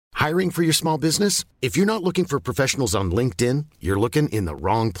Hiring for your small business? If you're not looking for professionals on LinkedIn, you're looking in the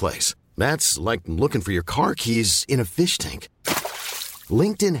wrong place. That's like looking for your car keys in a fish tank.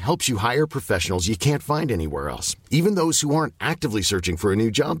 LinkedIn helps you hire professionals you can't find anywhere else, even those who aren't actively searching for a new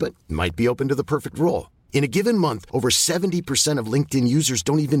job but might be open to the perfect role. In a given month, over 70% of LinkedIn users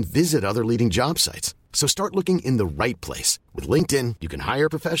don't even visit other leading job sites. So start looking in the right place. With LinkedIn, you can hire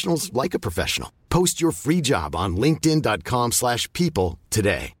professionals like a professional. Post your free job on linkedin.com/people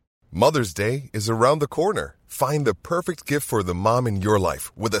today. Mother's Day is around the corner. Find the perfect gift for the mom in your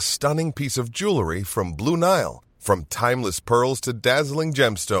life with a stunning piece of jewelry from Blue Nile. From timeless pearls to dazzling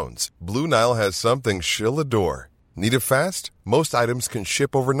gemstones, Blue Nile has something she'll adore. Need it fast? Most items can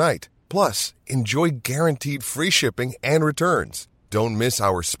ship overnight. Plus, enjoy guaranteed free shipping and returns. Don't miss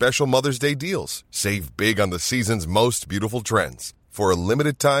our special Mother's Day deals. Save big on the season's most beautiful trends. For a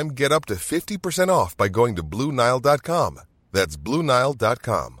limited time, get up to 50% off by going to BlueNile.com. That's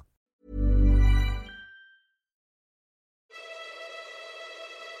BlueNile.com.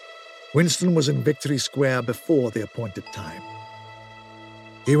 Winston was in Victory Square before the appointed time.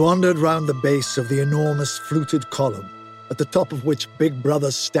 He wandered round the base of the enormous fluted column, at the top of which Big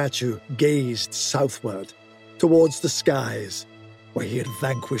Brother's statue gazed southward, towards the skies, where he had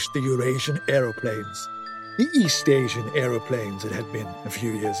vanquished the Eurasian aeroplanes, the East Asian aeroplanes it had been a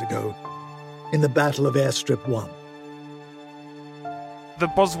few years ago, in the Battle of Airstrip 1. The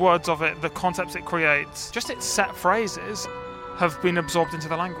buzzwords of it, the concepts it creates, just its set phrases, have been absorbed into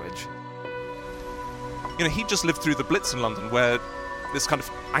the language. You know, he just lived through the Blitz in London, where this kind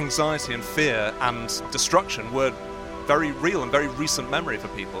of anxiety and fear and destruction were very real and very recent memory for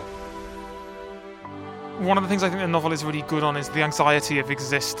people. One of the things I think the novel is really good on is the anxiety of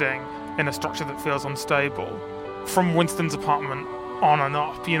existing in a structure that feels unstable. From Winston's apartment on and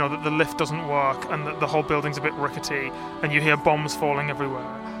up, you know, that the lift doesn't work and that the whole building's a bit rickety and you hear bombs falling everywhere.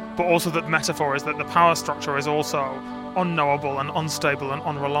 But also that metaphor is that the power structure is also unknowable and unstable and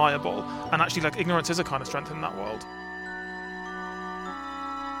unreliable, and actually, like, ignorance is a kind of strength in that world.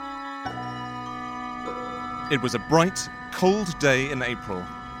 It was a bright, cold day in April,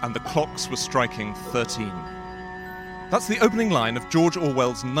 and the clocks were striking 13. That's the opening line of George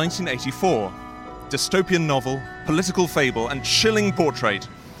Orwell's 1984, dystopian novel, political fable, and chilling portrait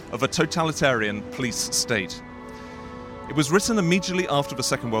of a totalitarian police state. It was written immediately after the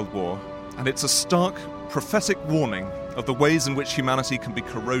Second World War, and it's a stark, prophetic warning of the ways in which humanity can be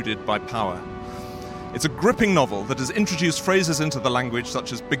corroded by power. It's a gripping novel that has introduced phrases into the language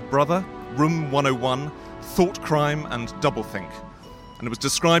such as Big Brother, Room 101, thought crime, and doublethink, and it was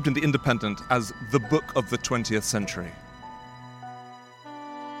described in The Independent as the book of the 20th century.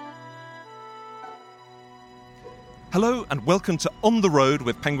 Hello and welcome to On the Road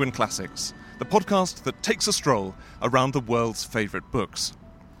with Penguin Classics, the podcast that takes a stroll around the world's favourite books.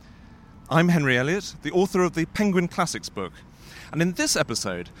 I'm Henry Elliott, the author of the Penguin Classics book, and in this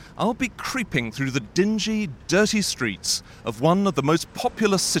episode, I'll be creeping through the dingy, dirty streets of one of the most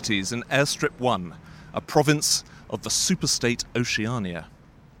populous cities in Airstrip 1, a province of the superstate Oceania.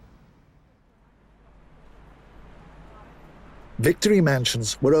 Victory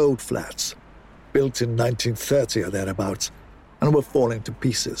mansions were old flats, built in 1930 or thereabouts, and were falling to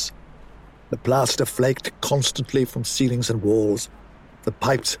pieces. The plaster flaked constantly from ceilings and walls. The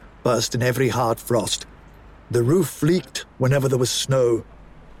pipes burst in every hard frost. The roof leaked whenever there was snow.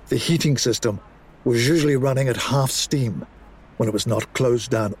 The heating system was usually running at half steam when it was not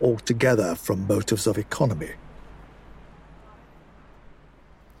closed down altogether from motives of economy.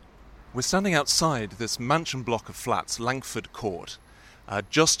 We're standing outside this mansion block of flats, Langford Court,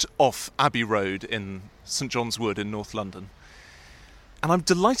 just off Abbey Road in St John's Wood in North London. And I'm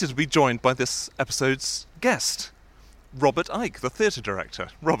delighted to be joined by this episode's guest, Robert Icke, the theatre director.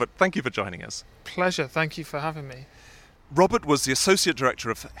 Robert, thank you for joining us. Pleasure, thank you for having me. Robert was the Associate Director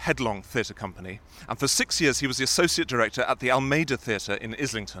of Headlong Theatre Company, and for 6 years he was the Associate Director at the Almeida Theatre in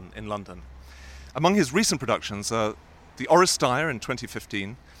Islington in London. Among his recent productions are The Oresteia in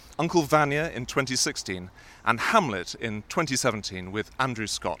 2015, Uncle Vanya in 2016, and Hamlet in 2017 with Andrew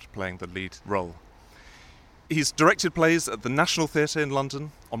Scott playing the lead role. He's directed plays at the National Theatre in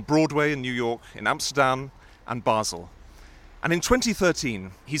London, on Broadway in New York, in Amsterdam and Basel. And in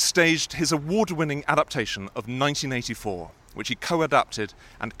 2013, he staged his award-winning adaptation of 1984, which he co-adapted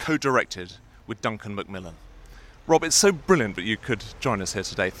and co-directed with Duncan Macmillan. Rob, it's so brilliant that you could join us here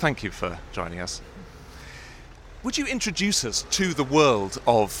today. Thank you for joining us. Would you introduce us to the world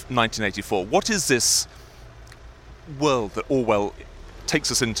of 1984? What is this world that Orwell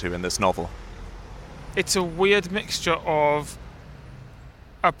takes us into in this novel? It's a weird mixture of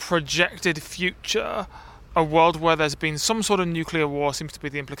a projected future a world where there's been some sort of nuclear war, seems to be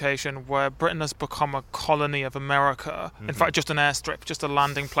the implication, where Britain has become a colony of America. In fact, just an airstrip, just a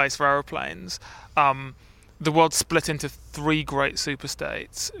landing place for aeroplanes. The world's split into 3 great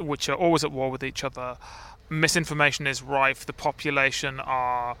superstates, which are always at war with each other. Misinformation is rife. The population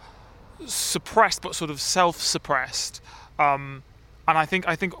are suppressed, but sort of self-suppressed. And I think,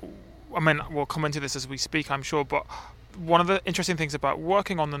 we'll come into this as we speak, I'm sure, but one of the interesting things about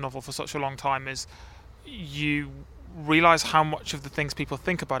working on the novel for such a long time is you realise how much of the things people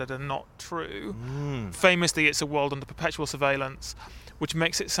think about it are not true. Famously, it's a world under perpetual surveillance, which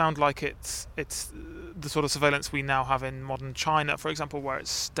makes it sound like it's the sort of surveillance we now have in modern China, for example, where it's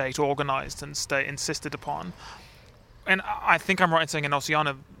state organised and state insisted upon. And I think I'm right in saying in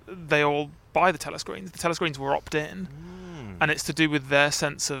Oceania, they all buy the telescreens. The telescreens were opt-in. And it's to do with their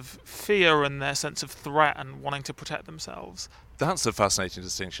sense of fear and their sense of threat and wanting to protect themselves. That's a fascinating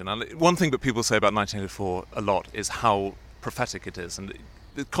distinction. And one thing that people say about 1984 a lot is how prophetic it is. And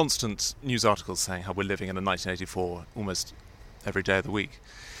the constant news articles saying how we're living in a 1984 almost every day of the week.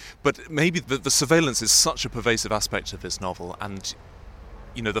 But maybe the surveillance is such a pervasive aspect of this novel, and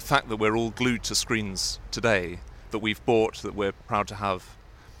the fact that we're all glued to screens today that we've bought, that we're proud to have,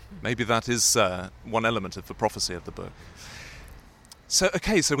 maybe that is one element of the prophecy of the book. So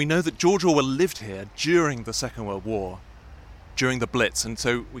we know that George Orwell lived here during the Second World War, during the Blitz, and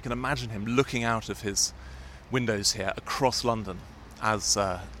so we can imagine him looking out of his windows here across London as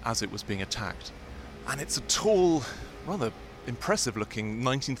it was being attacked. And it's a tall, rather impressive-looking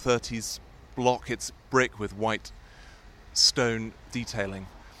 1930s block. It's brick with white stone detailing.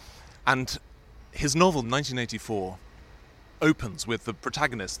 And his novel, 1984, opens with the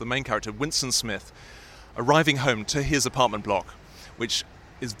protagonist, the main character, Winston Smith, arriving home to his apartment block, which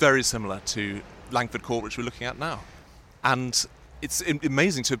is very similar to Langford Court, which we're looking at now. And it's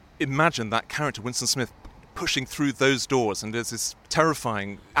amazing to imagine that character, Winston Smith, pushing through those doors, and there's this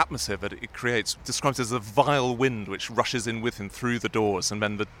terrifying atmosphere that it creates. Describes as a vile wind which rushes in with him through the doors, and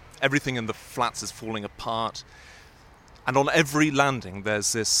then everything in the flats is falling apart. And on every landing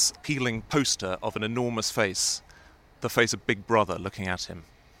there's this peeling poster of an enormous face, the face of Big Brother looking at him.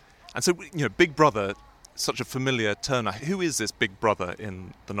 And so, Big Brother, such a familiar term. Who is this Big Brother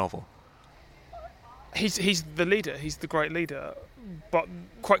in the novel? He's the leader, he's the great leader, but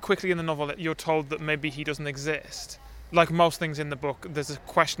quite quickly in the novel you're told that maybe he doesn't exist. Like most things in the book, there's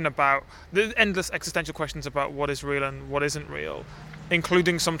endless existential questions about what is real and what isn't real,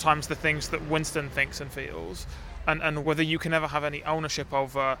 including sometimes the things that Winston thinks and feels, and whether you can ever have any ownership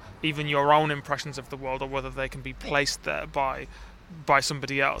over even your own impressions of the world, or whether they can be placed there by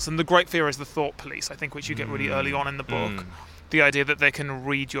somebody else. And the great fear is the thought police, I think, which you get really early on in the book. The idea that they can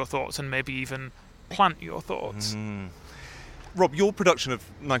read your thoughts and maybe even plant your thoughts. Rob, your production of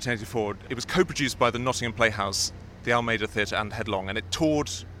 1984, it was co-produced by the Nottingham Playhouse, the Almeida Theatre and Headlong, and it toured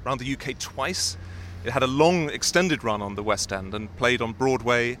around the UK twice. It had a long extended run on the West End and played on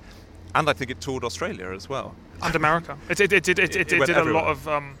Broadway, and I think it toured Australia as well. And America. It did a lot of...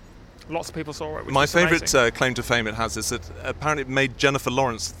 lots of people saw it. My favourite claim to fame it has is that apparently it made Jennifer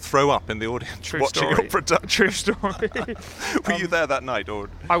Lawrence throw up in the audience watching your production. True story. Were you there that night? Or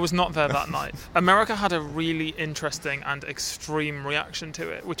I was not there that night. America had a really interesting and extreme reaction to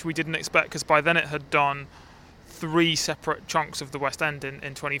it, which we didn't expect, because by then it had done 3 separate chunks of the West End in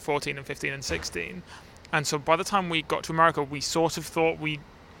 2014 and 15 and 16. And so by the time we got to America, we sort of thought we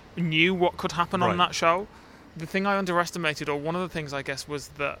knew what could happen on that show. The thing I underestimated, or one of the things I guess, was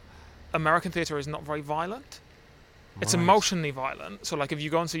that American theatre is not very violent. It's emotionally violent. So like if you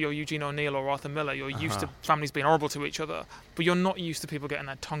go and see your Eugene O'Neill or Arthur Miller, you're used to families being horrible to each other, but you're not used to people getting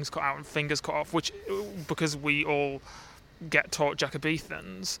their tongues cut out and fingers cut off, which, because we all get taught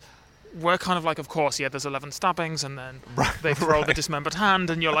Jacobethans, we're kind of like, of course, there's 11 stabbings, and then they throw the dismembered hand,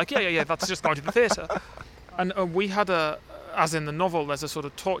 and you're like, yeah, that's just going to the theatre. And we had as in the novel, there's a sort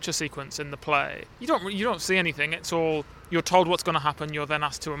of torture sequence in the play. You don't see anything. It's all, you're told what's going to happen. You're then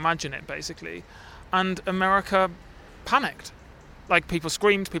asked to imagine it, basically. And America panicked. Like, people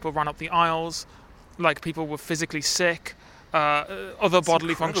screamed, people ran up the aisles, like, people were physically sick, other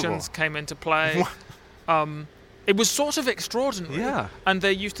bodily functions came into play. It was sort of extraordinary. Yeah. And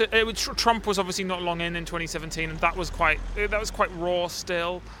they used to... Trump was obviously not long in 2017, and that was quite raw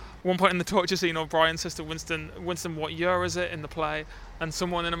still. One point in the torture scene, O'Brien says to Winston, what year is it in the play? And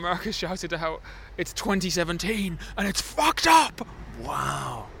someone in America shouted out, it's 2017, and it's fucked up!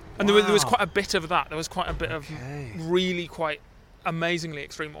 Wow. And there was quite a bit of that. There was quite a bit of really quite amazingly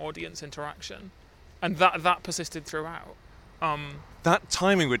extreme audience interaction. And that persisted throughout. That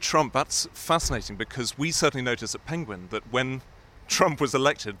timing with Trump, that's fascinating, because we certainly noticed at Penguin that when Trump was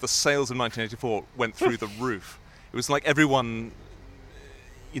elected, the sales of 1984 went through the roof. It was like everyone,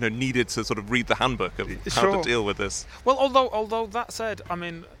 needed to sort of read the handbook of how to deal with this. Well, although that said, I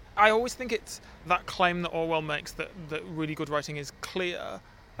mean, I always think it's that claim that Orwell makes that really good writing is clear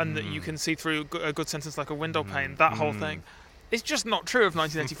and that you can see through a good sentence like a window pane, that whole thing. It's just not true of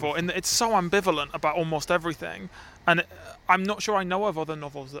 1984 in that it's so ambivalent about almost everything. And I'm not sure I know of other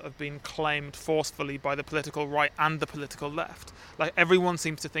novels that have been claimed forcefully by the political right and the political left. Like, everyone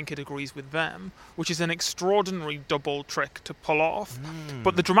seems to think it agrees with them, which is an extraordinary double trick to pull off.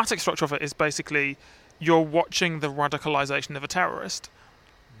 But the dramatic structure of it is basically you're watching the radicalisation of a terrorist.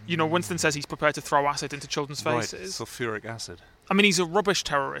 Winston says he's prepared to throw acid into children's faces. Right, sulfuric acid. I mean, he's a rubbish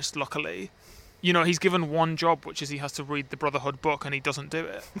terrorist, luckily. He's given one job, which is he has to read the Brotherhood book, and he doesn't do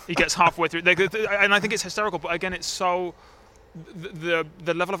it. He gets halfway through. And I think it's hysterical, but again, it's so...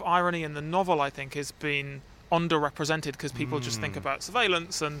 The level of irony in the novel, I think, has been underrepresented because people just think about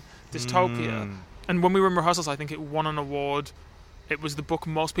surveillance and dystopia. And when we were in rehearsals, I think it won an award. It was the book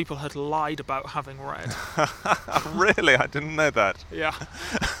most people had lied about having read. Really? I didn't know that. Yeah.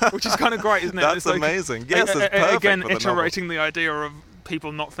 Which is kind of great, isn't it? That's amazing. Yes, it's perfect again, for the iterating the idea of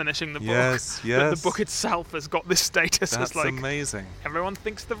people not finishing the book. Yes. But the book itself has got this status as like... That's amazing. Everyone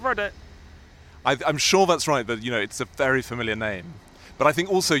thinks they've read it. I'm sure that's right, that, it's a very familiar name. But I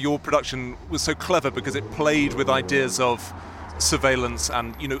think also your production was so clever because it played with ideas of surveillance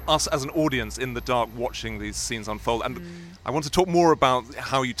and, us as an audience in the dark watching these scenes unfold. And I want to talk more about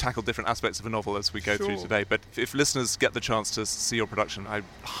how you tackle different aspects of a novel as we go through today. But if listeners get the chance to see your production, I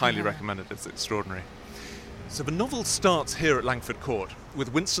highly recommend it. It's extraordinary. So the novel starts here at Langford Court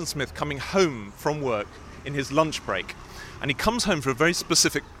with Winston Smith coming home from work in his lunch break. And he comes home for a very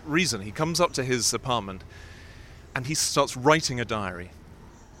specific reason. He comes up to his apartment and he starts writing a diary.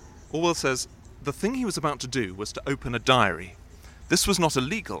 Orwell says the thing he was about to do was to open a diary. This was not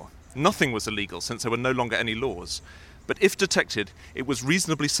illegal. Nothing was illegal since there were no longer any laws. But if detected, it was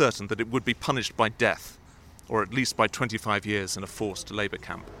reasonably certain that it would be punished by death, or at least by 25 years in a forced labour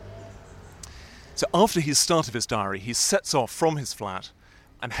camp. So after he's started his diary, he sets off from his flat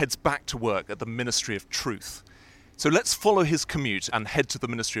and heads back to work at the Ministry of Truth. So let's follow his commute and head to the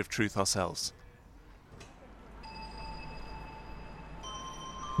Ministry of Truth ourselves.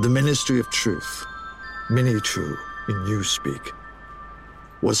 The Ministry of Truth, Mini-True in Newspeak,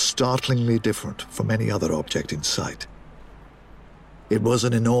 was startlingly different from any other object in sight. It was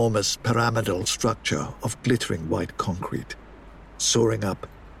an enormous pyramidal structure of glittering white concrete, soaring up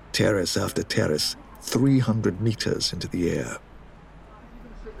terrace after terrace, 300 meters into the air.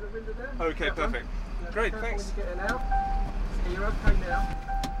 Okay, perfect. Great, thanks. You're okay now.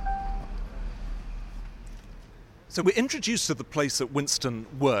 So we're introduced to the place that Winston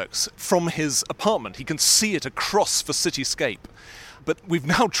works from his apartment. He can see it across the cityscape. But we've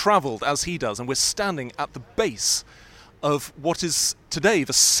now travelled, as he does, and we're standing at the base of what is today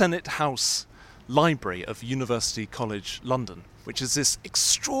the Senate House Library of University College London, which is this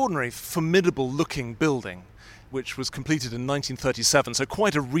extraordinary, formidable-looking building, which was completed in 1937, so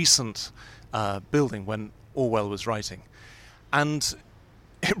quite a recent building when Orwell was writing. And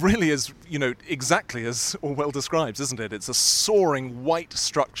it really is, exactly as Orwell describes, isn't it? It's a soaring white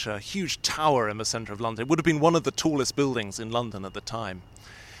structure, huge tower in the centre of London. It would have been one of the tallest buildings in London at the time.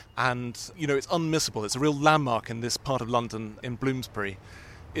 And, it's unmissable. It's a real landmark in this part of London, in Bloomsbury.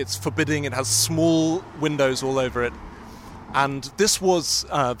 It's forbidding. It has small windows all over it. And this was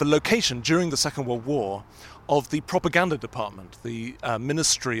the location during the Second World War of the propaganda department, the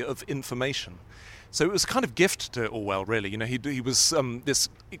Ministry of Information. So it was a kind of gift to Orwell, really. He was this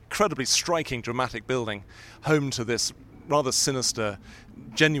incredibly striking, dramatic building, home to this rather sinister,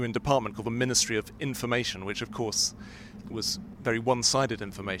 genuine department called the Ministry of Information, which, of course, was very one-sided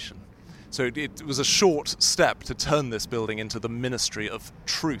information. So it was a short step to turn this building into the Ministry of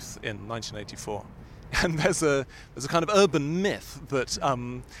Truth in 1984. And there's a kind of urban myth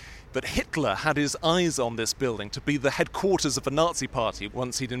that Hitler had his eyes on this building to be the headquarters of the Nazi Party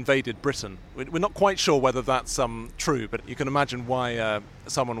once he'd invaded Britain. We're not quite sure whether that's true, but you can imagine why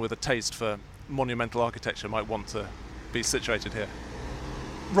someone with a taste for monumental architecture might want to be situated here.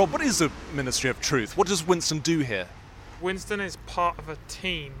 Rob, what is the Ministry of Truth? What does Winston do here? Winston is part of a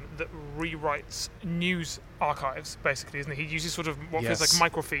team that rewrites news archives, basically, isn't he? He uses sort of what feels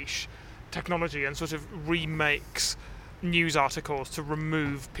like microfiche technology and sort of remakes news articles to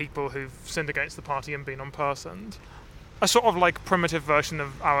remove people who've sinned against the party and been unpersoned. A sort of like primitive version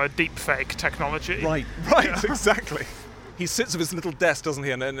of our deepfake technology. Right, exactly. He sits at his little desk, doesn't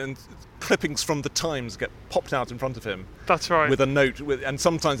he, and clippings from the Times get popped out in front of him. That's right. With a note, and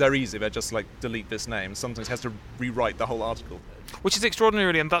sometimes they're easy. They're just like, delete this name. Sometimes he has to rewrite the whole article. Which is extraordinary,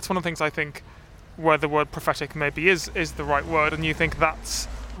 really, and that's one of the things I think where the word prophetic maybe is the right word, and you think that's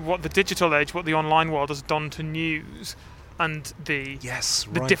what the digital age, what the online world has done to news, and the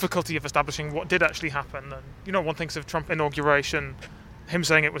difficulty of establishing what did actually happen. And one thinks of Trump inauguration, him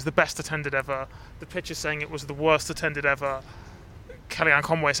saying it was the best attended ever, the picture saying it was the worst attended ever, Kellyanne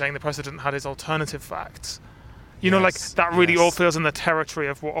Conway saying the president had his alternative facts. That really all feels in the territory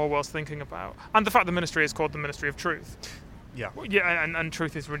of what Orwell's thinking about. And the fact the ministry is called the Ministry of Truth. Yeah. Yeah, and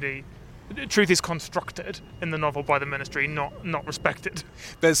truth is constructed in the novel by the ministry, not respected.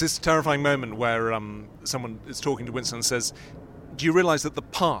 There's this terrifying moment where someone is talking to Winston and says, do you realise that the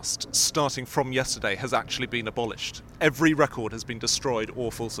past, starting from yesterday, has actually been abolished? Every record has been destroyed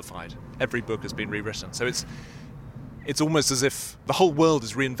or falsified. Every book has been rewritten. So it's almost as if the whole world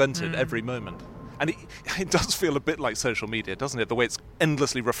is reinvented every moment. And it does feel a bit like social media, doesn't it? The way it's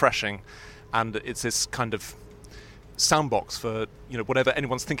endlessly refreshing, and it's this kind of soundbox for whatever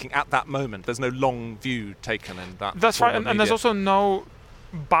anyone's thinking at that moment. There's no long view taken in that. That's right, and there's also no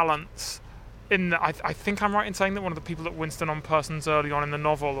balance in I think I'm right in saying that one of the people that Winston unpersons early on in the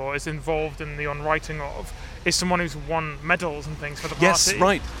novel, or is involved in the unwriting of, is someone who's won medals and things for the party. Yes,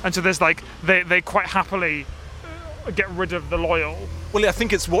 right. And so there's they quite happily get rid of the loyal. Well, I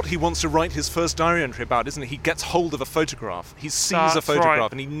think it's what he wants to write his first diary entry about, isn't it? He gets hold of a photograph. He sees a photograph,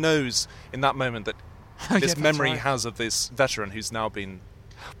 right. And he knows in that moment that this memory he has of this veteran who's now been.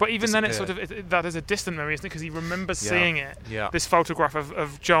 But even then, it's that is a distant memory, isn't it? Because he remembers seeing it. Yeah. This photograph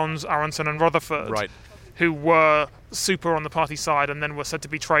of Jones, Aronson, and Rutherford, right, who were super on the party side and then were said to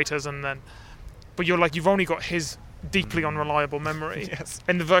be traitors, but you've only got his deeply unreliable memory. Yes.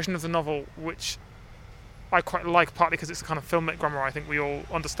 In the version of the novel, which I quite like, partly because it's the kind of filmic grammar I think we all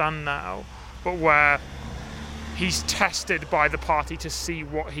understand now, but where he's tested by the party to see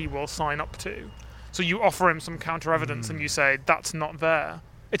what he will sign up to. So you offer him some counter evidence and you say, that's not there.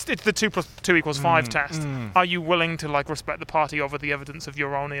 It's the 2 + 2 = 5 test. Are you willing to respect the party over the evidence of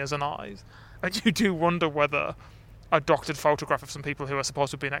your own ears and eyes? And you do wonder whether a doctored photograph of some people who are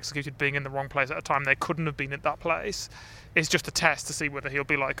supposed to have been executed being in the wrong place at a time they couldn't have been at that place is just a test to see whether he'll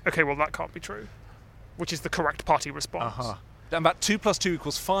be like, okay, well, that can't be true, which is the correct party response. Uh-huh. And that 2 + 2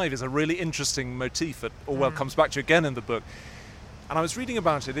 = 5 is a really interesting motif that Orwell comes back to again in the book. And I was reading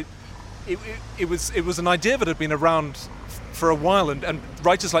about it. It was an idea that had been around for a while, and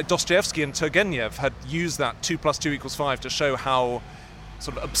writers like Dostoevsky and Turgenev had used that 2 + 2 = 5 to show how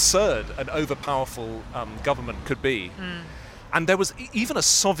sort of absurd and overpowerful government could be. And there was even a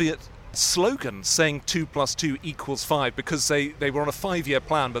Soviet slogan saying 2 + 2 = 5 because they were on a 5-year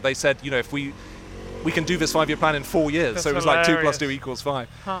plan, but they said, if we can do this 5-year plan in 4 years. That's so it was hilarious. like 2 + 2 = 5.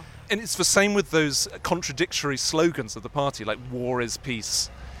 Huh. And it's the same with those contradictory slogans of the party, like war is peace,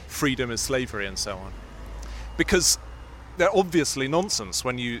 freedom is slavery, and so on. Because they're obviously nonsense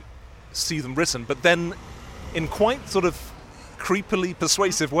when you see them written, but then in quite sort of creepily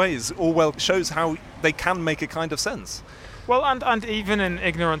persuasive ways, Orwell shows how they can make a kind of sense. Well, and even in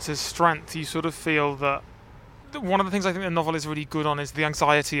Ignorance's Strength, you sort of feel that one of the things I think the novel is really good on is the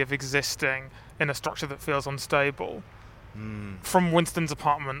anxiety of existing in a structure that feels unstable. From Winston's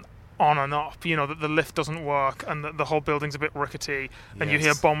apartment on and up, that the lift doesn't work and that the whole building's a bit rickety and you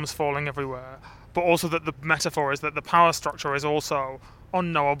hear bombs falling everywhere. But also that the metaphor is that the power structure is also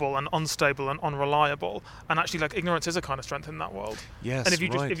unknowable and unstable and unreliable. And actually, ignorance is a kind of strength in that world. Yes, and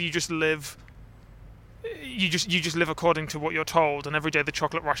if you just live according to what you're told, and every day the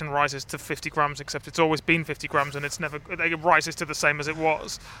chocolate ration rises to 50 grams, except it's always been 50 grams and it rises to the same as it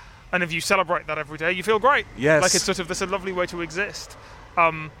was. And if you celebrate that every day, you feel great. Yes. It's a lovely way to exist,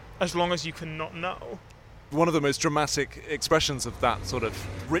 as long as you can not know. One of the most dramatic expressions of that sort of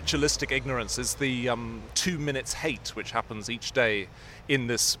ritualistic ignorance is the 2 minutes hate, which happens each day in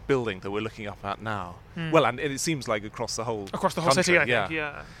this building that we're looking up at now. Well, and it seems like across the whole country, city, I think,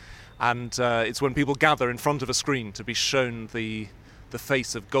 yeah. And it's when people gather in front of a screen to be shown the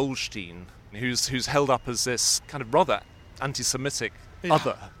face of Goldstein, who's held up as this kind of rather anti-Semitic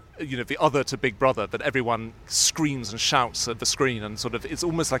other. The other to Big Brother, that everyone screams and shouts at the screen, and sort of it's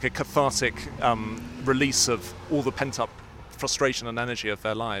almost like a cathartic release of all the pent-up frustration and energy of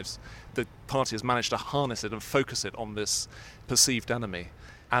their lives. The party has managed to harness it and focus it on this perceived enemy.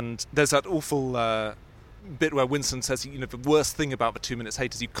 And there's that awful bit where Winston says, the worst thing about the 2 minutes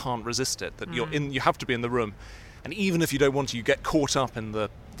hate is you can't resist it, that you have to be in the room, and even if you don't want to, you get caught up in the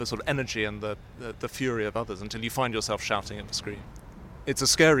sort of energy and the fury of others until you find yourself shouting at the screen. It's a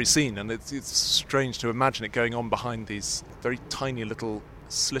scary scene, and it's strange to imagine it going on behind these very tiny little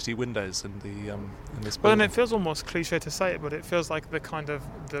slitty windows in this But building. then it feels almost cliche to say it, but it feels like the kind of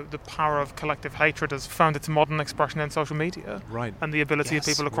the power of collective hatred has found its modern expression in social media. Right. And the ability of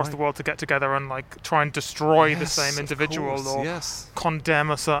Yes, people across right. the world to get together and like try and destroy the Yes, same of individual course, or yes. condemn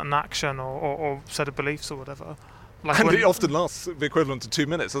a certain action or set of beliefs or whatever. Like And when- it often lasts the equivalent to 2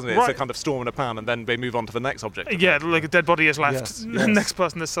 minutes, doesn't it? It's Right. a kind of storm in a pan, and then they move on to the next object. yeah, like a dead body is left, Yes, the yes. next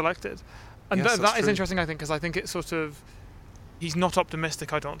person is selected. And Yes, that that's is true. interesting, I think, because I think it's sort of... He's not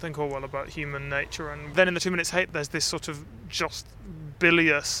optimistic, I don't think, Orwell, about human nature. And then in the 2 Minutes Hate, there's this sort of just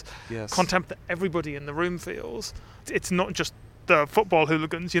bilious Yes. contempt that everybody in the room feels. It's not just the football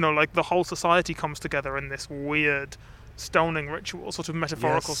hooligans, like the whole society comes together in this weird stoning ritual, sort of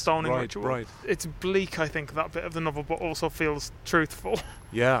metaphorical Yes, stoning right, ritual. right. It's bleak, I think, that bit of the novel, but also feels truthful.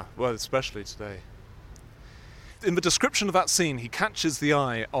 Yeah, well, especially today. In the description of that scene, he catches the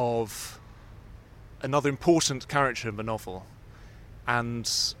eye of another important character in the novel. And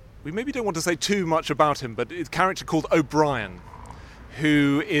we maybe don't want to say too much about him, but it's a character called O'Brien,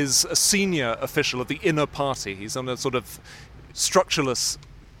 who is a senior official of the inner party. He's on a sort of structureless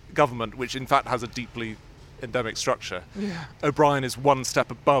government, which in fact has a deeply endemic structure. Yeah. O'Brien is one step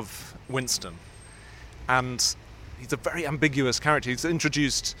above Winston. And he's a very ambiguous character. He's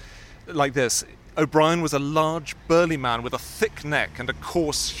introduced like this. O'Brien was a large, burly man with a thick neck and a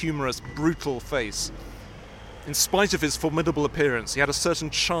coarse, humorous, brutal face. In spite of his formidable appearance, he had a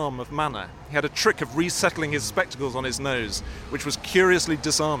certain charm of manner. He had a trick of resettling his spectacles on his nose, which was curiously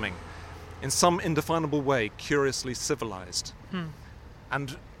disarming. In some indefinable way, curiously civilized.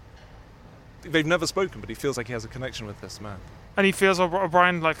 And they've never spoken, but he feels like he has a connection with this man. And he feels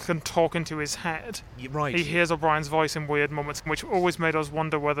O'Brien can talk into his head. Right. He hears O'Brien's voice in weird moments, which always made us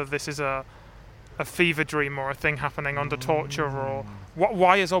wonder whether this is a fever dream or a thing happening under torture, or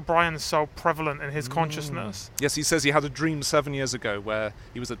why is O'Brien so prevalent in his consciousness? Yes, he says he had a dream 7 years ago where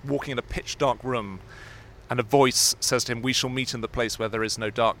he was walking in a pitch-dark room and a voice says to him, "We shall meet in the place where there is no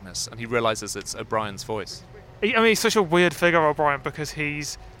darkness." And he realises it's O'Brien's voice. He's such a weird figure, O'Brien, because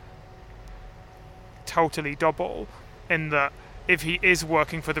he's totally double in that if he is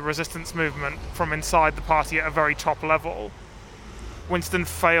working for the resistance movement from inside the party at a very top level, Winston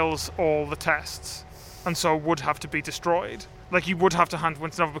fails all the tests and so would have to be destroyed. Like, you would have to hand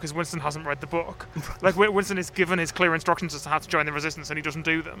Winston over because Winston hasn't read the book. Like, Winston is given his clear instructions as to how to join the resistance and he doesn't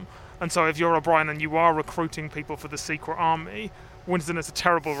do them. And so if you're O'Brien and you are recruiting people for the secret army, Winston is a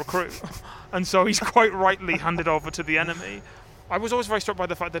terrible recruit. And so he's quite rightly handed over to the enemy. I was always very struck by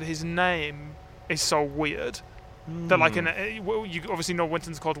the fact that his name is so weird. That you obviously know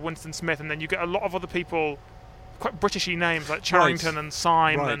Winston's called Winston Smith, and then you get a lot of other people, quite Britishy names like Charrington and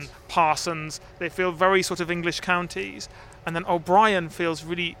Syme and Parsons. They feel very sort of English counties. And then O'Brien feels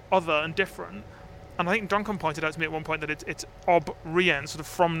really other and different. And I think Duncan pointed out to me at one point that it's O'Brien, sort of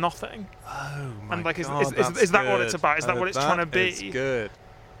from nothing. Oh my And like, God, is that what it's good. about? Is that what it's trying to be? It's good.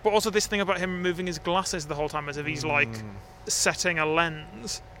 But also this thing about him removing his glasses the whole time, as if he's like setting a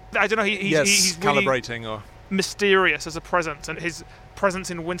lens. I don't know. He's really calibrating or mysterious as a presence, and his presence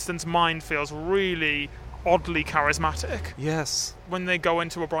in Winston's mind feels really oddly charismatic. yes. When they go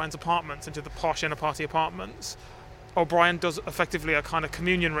into O'Brien's apartments, into the posh inner party apartments, O'Brien does effectively a kind of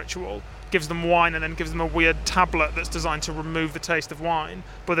communion ritual, gives them wine and then gives them a weird tablet that's designed to remove the taste of wine,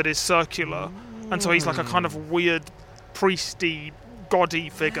 but that is circular. And so he's like a kind of weird priesty, gaudy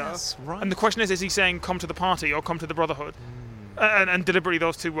figure. Yes, right. And the question is he saying come to the party or come to the Brotherhood? And deliberately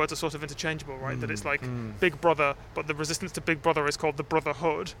those two words are sort of interchangeable, right? That it's like Big Brother, but the resistance to Big Brother is called the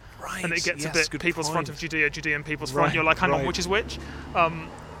Brotherhood. Right, And it gets yes, a bit good People's Front point. of Judea, Judean People's Front. Right, You're like, hang on, right. which is which?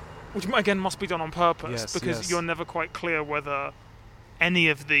 Which again must be done on purpose, Yes, because yes. you're never quite clear whether any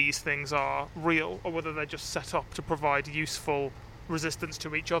of these things are real or whether they're just set up to provide useful resistance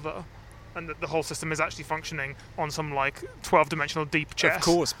to each other, and that the whole system is actually functioning on some like 12-dimensional deep chess. Of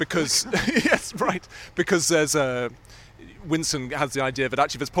course, because yes, right. Because there's Winston has the idea that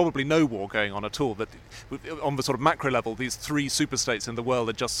actually there's probably no war going on at all. That on the sort of macro level, these three superstates in the world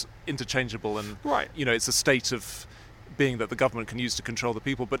are just interchangeable, and Right. it's a state of being that the government can use to control the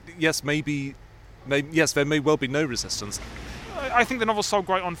people. But yes, yes, there may well be no resistance. I think the novel's so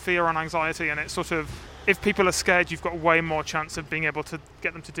great on fear and anxiety, and it's sort of, if people are scared, you've got way more chance of being able to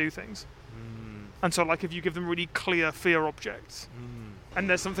get them to do things. And so, like, if you give them really clear fear objects, and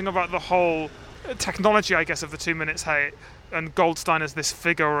there's something about the whole technology, I guess, of the 2 Minutes Hate, and Goldstein as this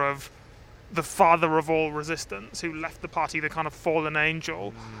figure of the father of all resistance who left the party the kind of fallen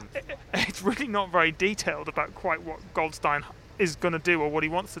angel. It's really not very detailed about quite what Goldstein is going to do or what he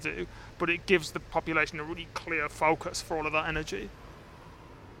wants to do, but it gives the population a really clear focus for all of that energy.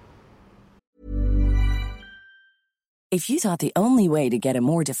 If you thought the only way to get a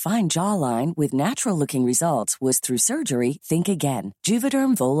more defined jawline with natural-looking results was through surgery, think again.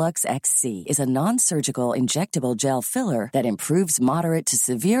 Juvederm Volux XC is a non-surgical injectable gel filler that improves moderate to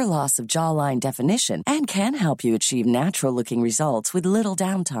severe loss of jawline definition and can help you achieve natural-looking results with little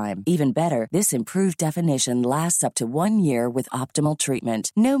downtime. Even better, this improved definition lasts up to 1 year with optimal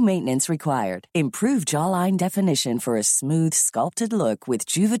treatment. No maintenance required. Improve jawline definition for a smooth, sculpted look with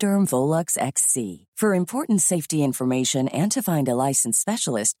Juvederm Volux XC. For important safety information and to find a licensed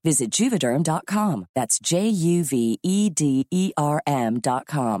specialist, visit Juvederm.com. That's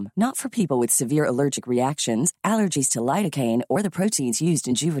JUVEDERM.com. Not for people with severe allergic reactions, allergies to lidocaine, or the proteins used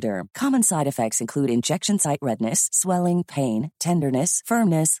in Juvederm. Common side effects include injection site redness, swelling, pain, tenderness,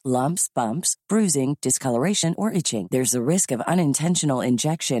 firmness, lumps, bumps, bruising, discoloration, or itching. There's a risk of unintentional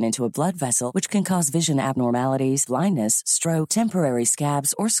injection into a blood vessel, which can cause vision abnormalities, blindness, stroke, temporary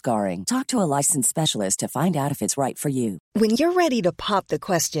scabs, or scarring. Talk to a licensed specialist to find out if it's right for you. When you're ready to pop the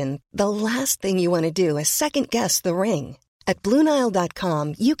question, the last thing you want to do is second-guess the ring. At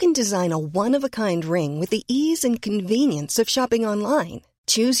BlueNile.com, you can design a one-of-a-kind ring with the ease and convenience of shopping online.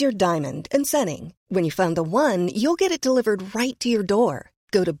 Choose your diamond and setting. When you find the one, you'll get it delivered right to your door.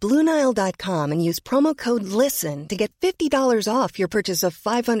 Go to BlueNile.com and use promo code LISTEN to get $50 off your purchase of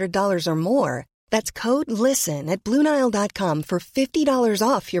 $500 or more. That's code LISTEN at BlueNile.com for $50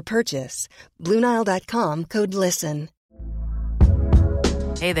 off your purchase. BlueNile.com, code LISTEN.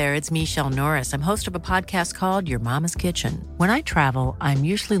 Hey there, it's Michelle Norris. I'm host of a podcast called Your Mama's Kitchen. When I travel, I'm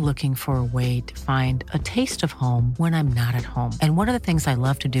usually looking for a way to find a taste of home when I'm not at home. And one of the things I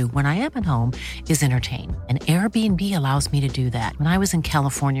love to do when I am at home is entertain. And Airbnb allows me to do that. When I was in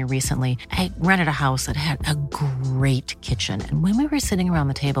California recently, I rented a house that had a great kitchen. And when we were sitting around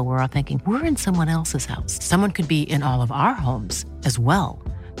the table, we're all thinking, we're in someone else's house. Someone could be in all of our homes as well.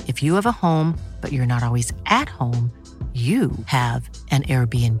 If you have a home, but you're not always at home, you have an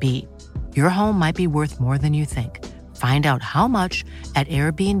Airbnb. Your home might be worth more than you think. Find out how much at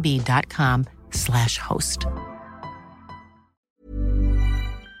airbnb.com/host.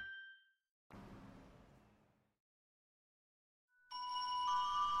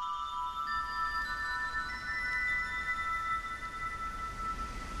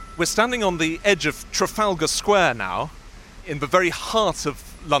 We're standing on the edge of Trafalgar Square now, in the very heart of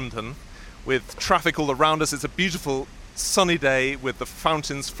London, with traffic all around us. It's a beautiful sunny day with the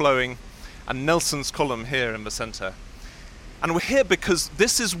fountains flowing and Nelson's Column here in the centre. And we're here because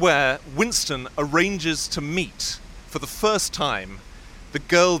this is where Winston arranges to meet for the first time the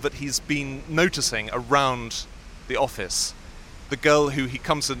girl that he's been noticing around the office, the girl who he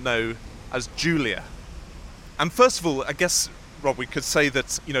comes to know as Julia. And first of all, I guess, Rob, we could say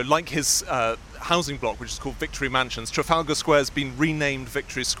that, like his housing block, which is called Victory Mansions, Trafalgar Square has been renamed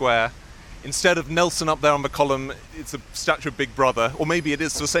Victory Square. Instead of Nelson up there on the column, it's a statue of Big Brother. Or maybe it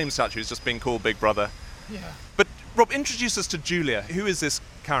is the same statue, it's just being called Big Brother. Yeah. But, Rob, introduce us to Julia. Who is this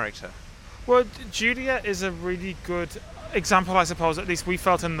character? Well, Julia is a really good example, I suppose, at least we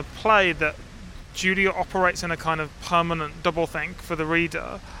felt in the play, that Julia operates in a kind of permanent doublethink for the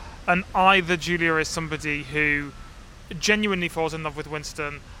reader. And either Julia is somebody who genuinely falls in love with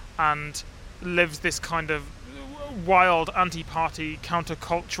Winston and lives this kind of wild anti-party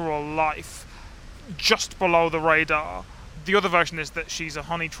countercultural life just below the radar. The other version is that she's a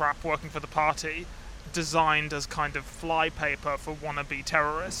honey trap working for the party, designed as kind of flypaper for wannabe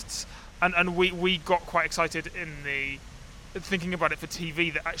terrorists. And we got quite excited in the thinking about it for TV,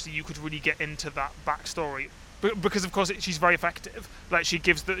 that actually you could really get into that backstory, because of course she's very effective. Like she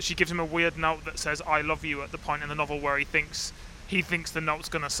gives him a weird note that says "I love you" at the point in the novel where he thinks the note's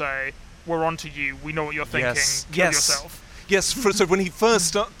gonna say, "We're on to you. We know what you're thinking. Kill yourself." Yes. So when he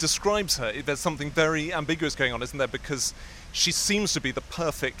first describes her, there's something very ambiguous going on, isn't there? Because she seems to be the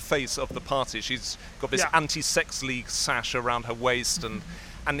perfect face of the party. She's got this anti-sex league sash around her waist, and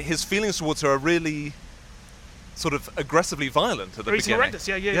his feelings towards her are really sort of aggressively violent at the beginning. Horrendous,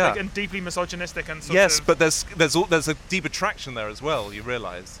 yeah. Like, and deeply misogynistic and sort yes, of... but there's a deep attraction there as well. You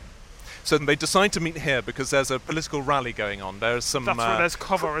realise. So they decide to meet here because there's a political rally going on. There's some. That's right. There's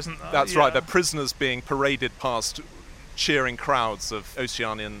cover, isn't there? That's right. They're prisoners being paraded past cheering crowds of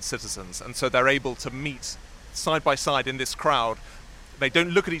Oceanian citizens, and so they're able to meet side by side in this crowd. They don't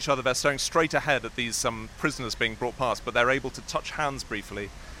look at each other. They're staring straight ahead at these prisoners being brought past, but they're able to touch hands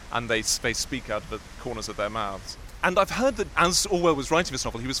briefly, and they speak out of the corners of their mouths. And I've heard that as Orwell was writing this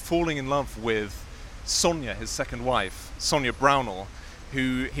novel, he was falling in love with Sonia, his second wife, Sonia Brownell,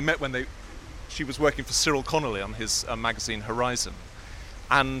 who he met when she was working for Cyril Connolly on his magazine Horizon.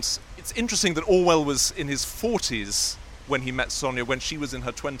 And it's interesting that Orwell was in his 40s when he met Sonia, when she was in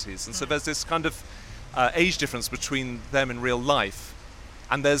her 20s. And so there's this kind of age difference between them in real life.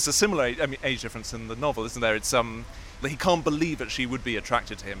 And there's a similar age difference in the novel, isn't there? It's he can't believe that she would be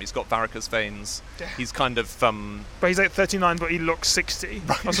attracted to him. He's got varicose veins. Yeah. He's kind of... But he's like 39, but he looks 60.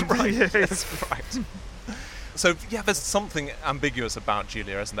 Right. Yes, right. So, yeah, there's something ambiguous about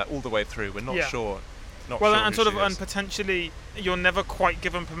Julia, isn't there, all the way through? We're not sure. And potentially you're never quite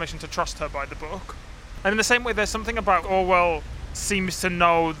given permission to trust her by the book. And in the same way, there's something about Orwell seems to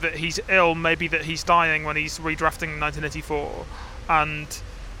know that he's ill, maybe that he's dying when he's redrafting 1984. And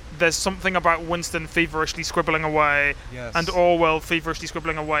there's something about Winston feverishly scribbling away, and Orwell feverishly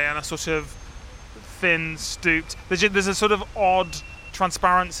scribbling away, and a sort of thin, stooped... There's a sort of odd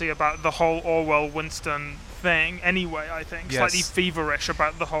transparency about the whole Orwell-Winston thing anyway, I think. Slightly feverish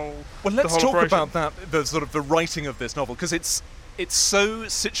about the whole... Well, let's talk about that, the sort of the writing of this novel, because it's so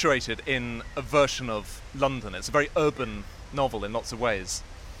situated in a version of London. It's a very urban novel in lots of ways.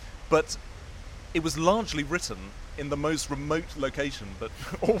 But it was largely written in the most remote location that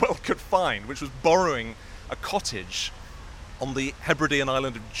Orwell could find, which was borrowing a cottage on the Hebridean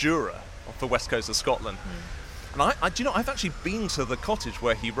island of Jura off the west coast of Scotland. And I've actually been to the cottage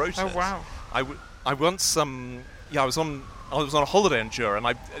where he wrote it. Oh, wow. I once I was on a holiday in Jura, and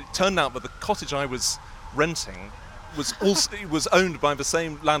it turned out that the cottage I was renting was owned by the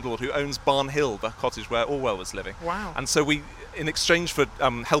same landlord who owns Barn Hill, the cottage where Orwell was living. Wow. And so we, in exchange for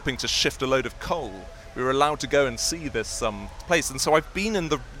helping to shift a load of coal, we were allowed to go and see this place. And so I've been in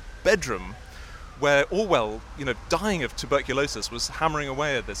the bedroom where Orwell, dying of tuberculosis, was hammering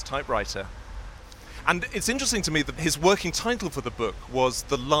away at this typewriter. And it's interesting to me that his working title for the book was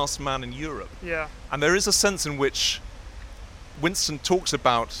The Last Man in Europe. Yeah. And there is a sense in which Winston talks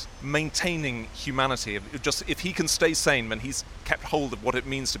about maintaining humanity. Just if he can stay sane, then he's kept hold of what it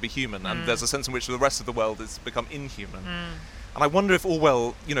means to be human. And there's a sense in which the rest of the world has become inhuman. And I wonder if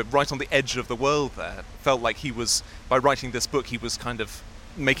Orwell, right on the edge of the world there, felt like he was, by writing this book, he was kind of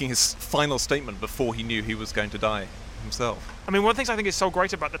making his final statement before he knew he was going to die himself. I mean, one of the things I think is so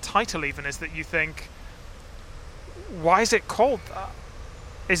great about the title even is that you think, why is it called that?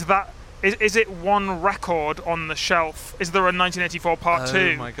 Is it one record on the shelf? Is there a 1984 part 2?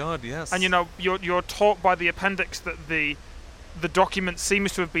 Oh my God, yes. And you're taught by the appendix that the document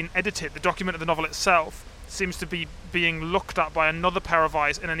seems to have been edited. The document of the novel itself seems to be being looked at by another pair of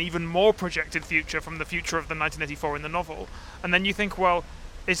eyes in an even more projected future from the future of the 1984 in the novel. And then you think, well,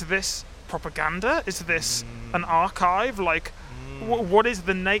 is this propaganda? Is this an archive? Like, what is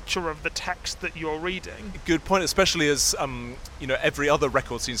the nature of the text that you're reading? Good point, especially as every other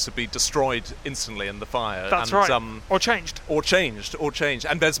record seems to be destroyed instantly in the fire. That's right. Or changed.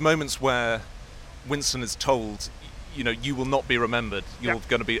 And there's moments where Winston is told, you will not be remembered. You're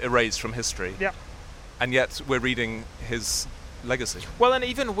going to be erased from history. Yeah. And yet we're reading his legacy. Well, and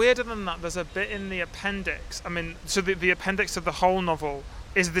even weirder than that, there's a bit in the appendix. I mean, so the appendix of the whole novel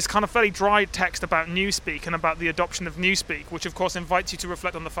is this kind of fairly dry text about Newspeak and about the adoption of Newspeak, which of course invites you to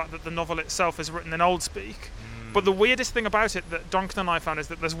reflect on the fact that the novel itself is written in Oldspeak. But the weirdest thing about it that Donkin and I found is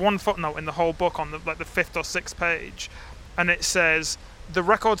that there's one footnote in the whole book on the 5th or 6th page, and it says the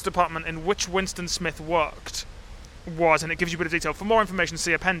records department in which Winston Smith worked was, and it gives you a bit of detail. For more information,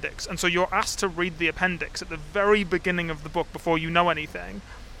 see appendix. And so you're asked to read the appendix at the very beginning of the book before you know anything.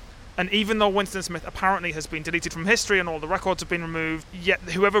 And even though Winston Smith apparently has been deleted from history and all the records have been removed, yet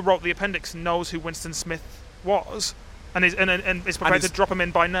whoever wrote the appendix knows who Winston Smith was and is prepared to drop him in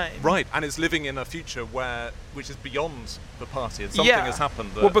by name. Right, and is living in a future which is beyond the party, and something has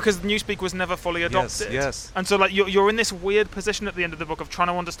happened. Well, because Newspeak was never fully adopted. Yes. And so you're in this weird position at the end of the book of trying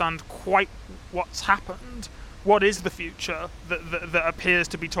to understand quite what's happened. What is the future that appears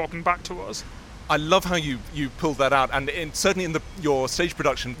to be talking back to us? I love how you pulled that out, and certainly in your stage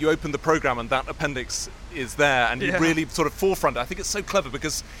production, you open the program and that appendix is there, and you really sort of forefront it. I think it's so clever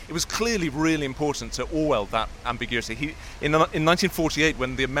because it was clearly really important to Orwell, that ambiguity. In 1948,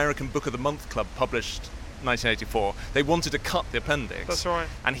 when the American Book of the Month Club published 1984, they wanted to cut the appendix. That's right.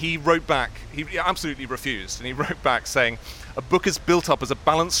 And he wrote back, he absolutely refused, and he wrote back saying, a book is built up as a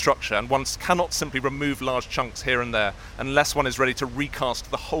balanced structure and one cannot simply remove large chunks here and there unless one is ready to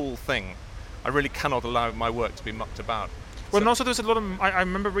recast the whole thing. I really cannot allow my work to be mucked about. Well, and also there's a lot of... I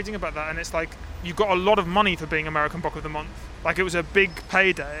remember reading about that, and it's like, you got a lot of money for being American Book of the Month. Like, it was a big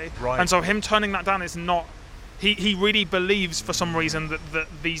payday. Right. And so him turning that down is not... He really believes, for some reason, that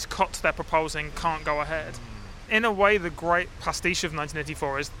these cuts they're proposing can't go ahead. In a way, the great pastiche of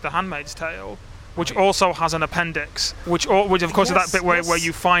 1984 is The Handmaid's Tale, which also has an appendix, which of course is that bit where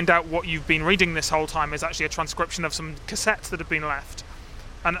you find out what you've been reading this whole time is actually a transcription of some cassettes that have been left.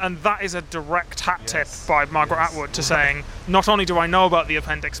 And that is a direct hat tip by Margaret Atwood to saying, not only do I know about the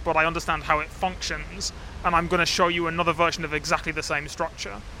appendix, but I understand how it functions, and I'm going to show you another version of exactly the same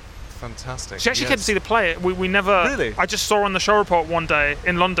structure. Fantastic. She actually came to see the play. We never... Really? I just saw on the show report one day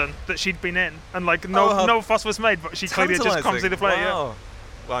in London that she'd been in, and no fuss was made, but she clearly had just come to see the play. Wow.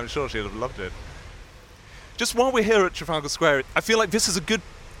 Yeah. Well, I'm sure she'd have loved it. Just while we're here at Trafalgar Square, I feel like this is a good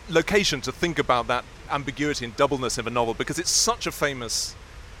location to think about that ambiguity and doubleness of a novel, because it's such a famous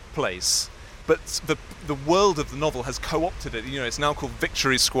place, but the world of the novel has co-opted it. It's now called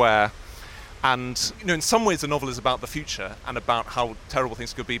Victory Square, and in some ways the novel is about the future and about how terrible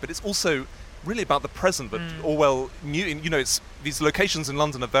things could be, but it's also really about the present. But Orwell knew, it's these locations in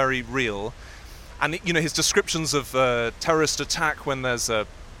London are very real, and his descriptions of terrorist attack when there's a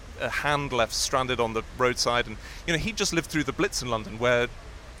hand left stranded on the roadside, and he just lived through the Blitz in London, where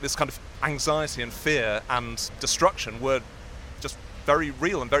this kind of anxiety and fear and destruction were just very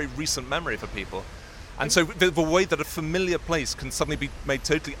real and very recent memory for people. And so the way that a familiar place can suddenly be made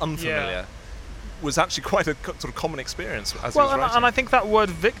totally unfamiliar was actually quite a sort of common experience as he was writing. And I think that word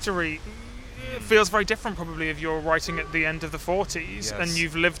victory feels very different probably if you're writing at the end of the 40s and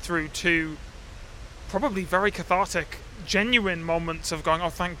you've lived through two probably very cathartic, genuine moments of going, oh,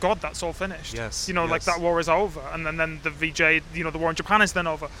 thank God that's all finished. Like that war is over, and then the VJ, the war in Japan is then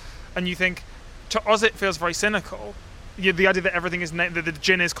over. And you think, to us it feels very cynical. The idea that everything is named, that the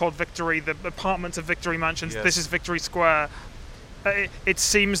gin is called Victory, the apartments of Victory Mansions, this is Victory Square. It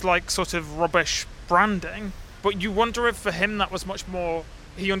seems like sort of rubbish branding, but you wonder if for him that was much more,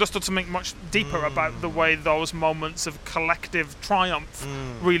 he understood something much deeper about the way those moments of collective triumph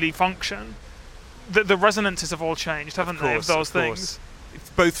really function. The resonances have all changed, haven't they, of those things?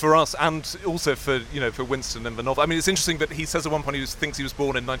 Both for us and also for for Winston in the novel. I mean, it's interesting that he says at one point he thinks he was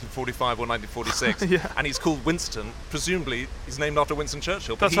born in 1945 or 1946, and he's called Winston. Presumably, he's named after Winston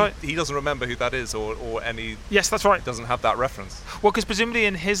Churchill. But he doesn't remember who that is or any. Yes, that's right. He doesn't have that reference. Well, because presumably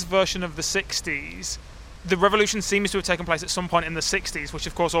in his version of the 60s, the revolution seems to have taken place at some point in the 60s, which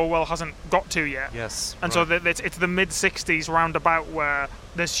of course Orwell hasn't got to yet. Yes. And so it's the mid-60s roundabout where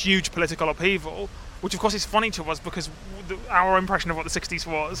there's huge political upheaval, which of course is funny to us because our impression of what the 60s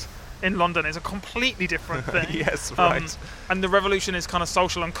was in London is a completely different thing. Yes, right. And the revolution is kind of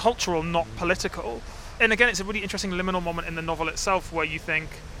social and cultural, not political. And again, it's a really interesting liminal moment in the novel itself where you think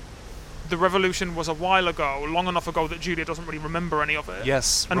the revolution was a while ago, long enough ago that Julia doesn't really remember any of it.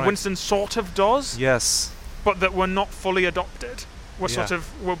 Yes, and Winston sort of does. Yes. But that we're not fully adopted.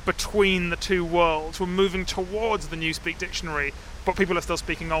 We're between the two worlds. We're moving towards the Newspeak dictionary, but people are still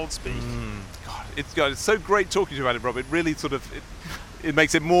speaking Old Speak. God, it's so great talking to you about it, Rob. It really sort of it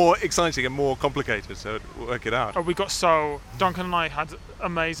makes it more exciting and more complicated to work it out. Duncan and I had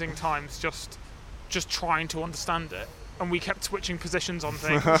amazing times just trying to understand it, and we kept switching positions on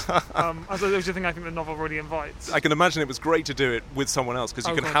things. As a thing I think the novel really invites. I can imagine it was great to do it with someone else, because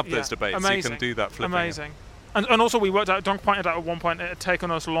you can have those debates. Amazing. You can do that flipping. Amazing. And also we worked out, Dunk pointed out at one point it had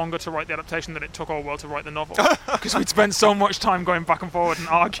taken us longer to write the adaptation than it took Orwell to write the novel. Because we'd spent so much time going back and forward and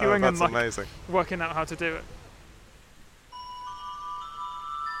arguing and working out how to do it.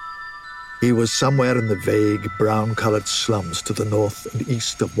 He was somewhere in the vague, brown-coloured slums to the north and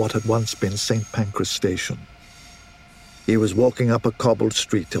east of what had once been St. Pancras Station. He was walking up a cobbled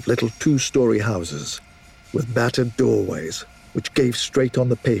street of little two-storey houses with battered doorways which gave straight on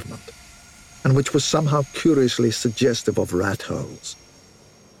the pavement, and which was somehow curiously suggestive of rat holes.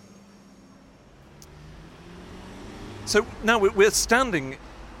 So now we're standing,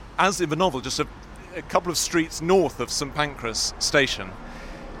 as in the novel, just a couple of streets north of St. Pancras Station.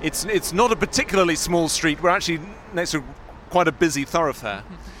 It's not a particularly small street. We're actually next to quite a busy thoroughfare.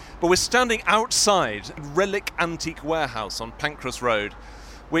 But we're standing outside Relic Antique Warehouse on Pancras Road,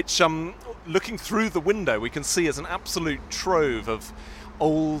 which, looking through the window, we can see as an absolute trove of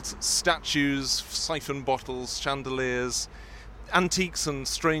old statues, siphon bottles, chandeliers, antiques and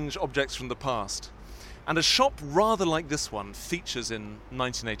strange objects from the past. And a shop rather like this one features in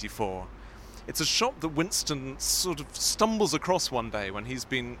 1984. It's a shop that Winston sort of stumbles across one day when he's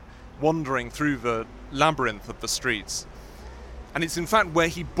been wandering through the labyrinth of the streets. And it's in fact where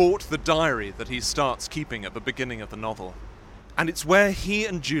he bought the diary that he starts keeping at the beginning of the novel. And it's where he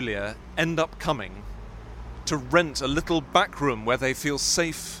and Julia end up coming to rent a little back room where they feel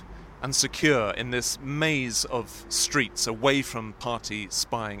safe and secure in this maze of streets away from party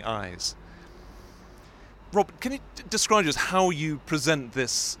spying eyes. Rob, can you describe to us how you present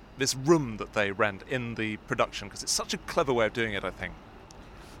this room that they rent in the production? Because it's such a clever way of doing it, I think.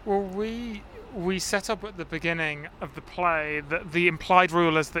 Well, we set up at the beginning of the play that the implied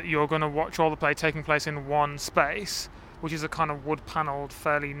rule is that you're going to watch all the play taking place in one space, which is a kind of wood-panelled,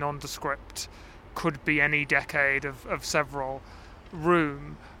 fairly nondescript, could be any decade of several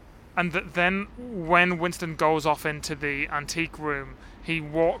room. And then when Winston goes off into the antique room, he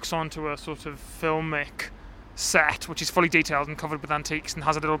walks onto a sort of filmic set, which is fully detailed and covered with antiques and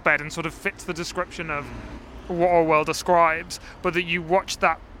has a little bed and sort of fits the description of what Orwell describes, but that you watch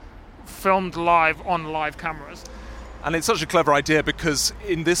that filmed live on live cameras. And it's such a clever idea because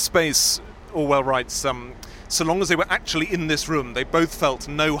in this space, Orwell writes, so long as they were actually in this room, they both felt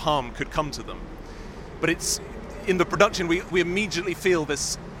no harm could come to them. But it's in the production, we immediately feel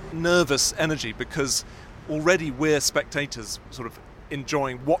this nervous energy because already we're spectators sort of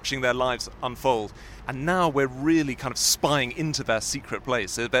watching their lives unfold, and now we're really kind of spying into their secret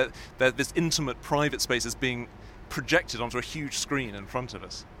place. This intimate private space is being projected onto a huge screen in front of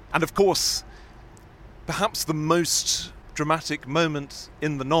us. And of course, perhaps the most dramatic moment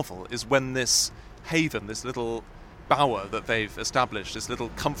in the novel is when this haven, this little bower that they've established, this little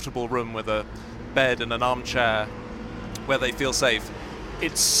comfortable room with a bed and an armchair where they feel safe,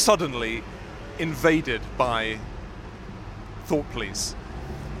 it's suddenly invaded by thought police.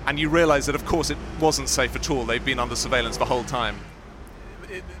 And you realise that, of course, it wasn't safe at all. They've been under surveillance the whole time.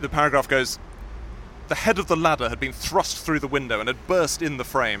 The paragraph goes, the head of the ladder had been thrust through the window and had burst in the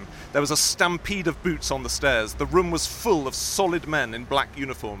frame. There was a stampede of boots on the stairs. The room was full of solid men in black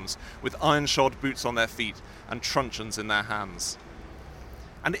uniforms with iron-shod boots on their feet and truncheons in their hands.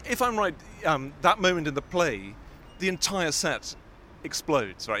 And if I'm right, that moment in the play, the entire set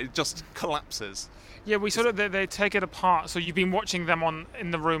explodes, right? It just collapses. Yeah, they take it apart. So you've been watching them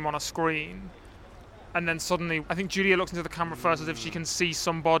in the room on a screen, and then suddenly, I think Julia looks into the camera first as if she can see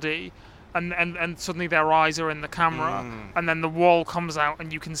somebody, and suddenly their eyes are in the camera, and then the wall comes out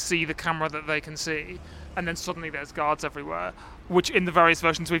and you can see the camera that they can see, and then suddenly there's guards everywhere, which in the various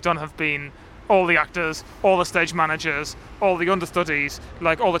versions we've done have been all the actors, all the stage managers, all the understudies,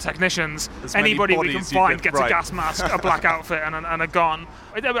 like all the technicians, anybody we can find gets a gas mask, a black outfit, and a gun.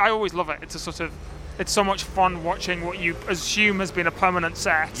 I always love it. It's so much fun watching what you assume has been a permanent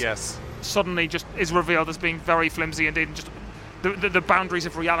set. Yes. Suddenly just is revealed as being very flimsy indeed, and just the boundaries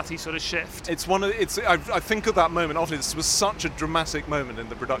of reality sort of shift. I think of that moment often. This was such a dramatic moment in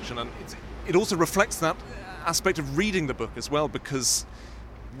the production, and it also reflects that aspect of reading the book as well, because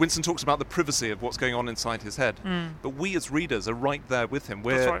Winston talks about the privacy of what's going on inside his head, but we as readers are right there with him.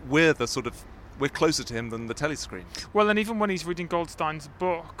 We're closer to him than the telescreen. Well, and even when he's reading Goldstein's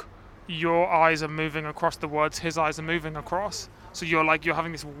book, your eyes are moving across the words his eyes are moving across. So you're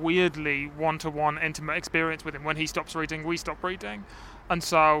having this weirdly one-to-one intimate experience with him. When he stops reading, we stop reading. And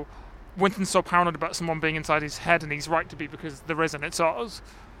so Winston's so paranoid about someone being inside his head, and he's right to be, because there isn't, it's us.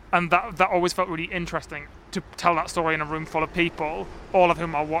 And that always felt really interesting, to tell that story in a room full of people, all of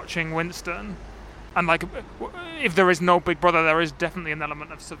whom are watching Winston. And if there is no Big Brother, there is definitely an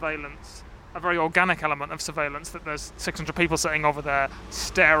element of surveillance, a very organic element of surveillance, that there's 600 people sitting over there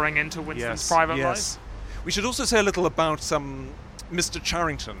staring into Winston's private life. We should also say a little about Mr.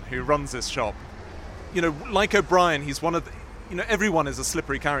 Charrington, who runs this shop. Like O'Brien, he's one of everyone is a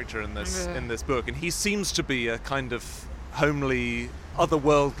slippery character in this book, and he seems to be a kind of homely,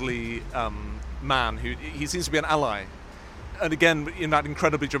 otherworldly man he seems to be an ally. And again, in that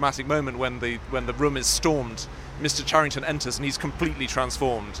incredibly dramatic moment when the room is stormed, Mr. Charrington enters and he's completely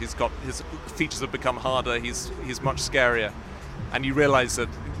transformed. His features have become harder. He's much scarier, and you realise that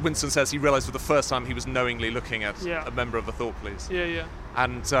Winston says he realised for the first time he was knowingly looking at a member of the Thought Police. Yeah.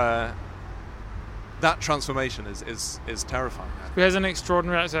 And that transformation is terrifying. There's an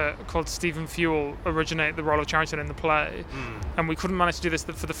extraordinary actor called Stephen Fewell originate the role of Charrington in the play, and we couldn't manage to do this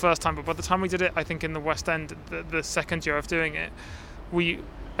for the first time, but by the time we did it, I think in the West End, the second year of doing it, we,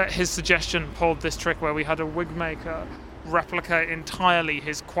 at his suggestion, pulled this trick where we had a wig maker replicate entirely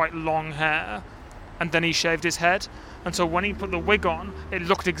his quite long hair, and then he shaved his head. And so when he put the wig on, it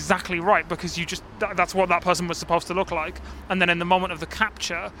looked exactly right, because that's what that person was supposed to look like. And then in the moment of the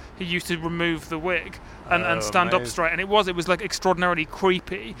capture, he used to remove the wig and stand up straight. And it was like extraordinarily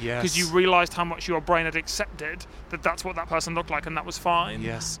creepy, because you realised how much your brain had accepted that that's what that person looked like, and that was fine.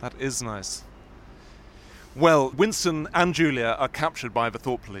 Yes, that is nice. Well, Winston and Julia are captured by the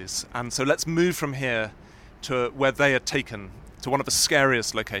Thought Police, and so let's move from here to where they are taken, to one of the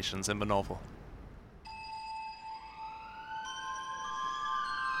scariest locations in the novel.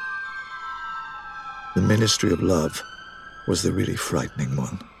 The Ministry of Love was the really frightening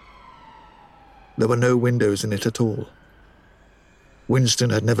one. There were no windows in it at all. Winston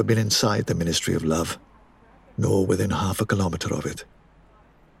had never been inside the Ministry of Love, nor within half a kilometre of it.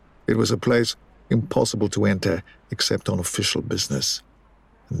 It was a place impossible to enter except on official business,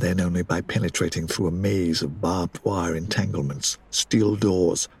 and then only by penetrating through a maze of barbed wire entanglements, steel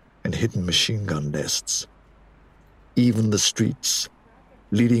doors, and hidden machine gun nests. Even the streets,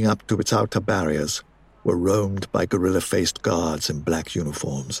 leading up to its outer barriers, were roamed by gorilla-faced guards in black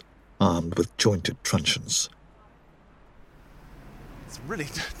uniforms, armed with jointed truncheons. It's a really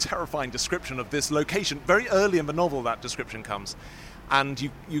terrifying description of this location. Very early in the novel, that description comes.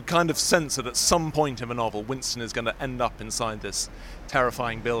 And you kind of sense that at some point in the novel, Winston is going to end up inside this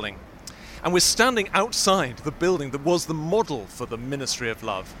terrifying building. And we're standing outside the building that was the model for the Ministry of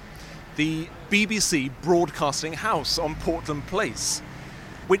Love, the BBC Broadcasting House on Portland Place,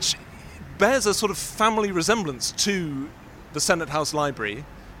 which bears a sort of family resemblance to the Senate House Library.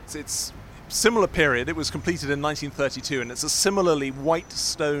 It's similar period. It was completed in 1932, and it's a similarly white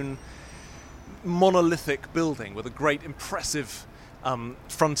stone monolithic building with a great impressive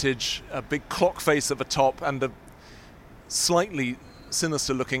frontage, a big clock face at the top, and a slightly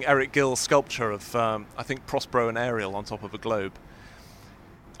sinister-looking Eric Gill sculpture of, I think, Prospero and Ariel on top of a globe.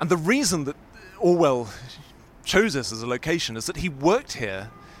 And the reason that Orwell chose this as a location is that he worked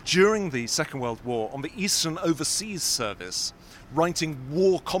here during the Second World War on the Eastern Overseas Service, writing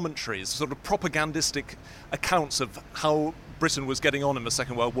war commentaries, sort of propagandistic accounts of how Britain was getting on in the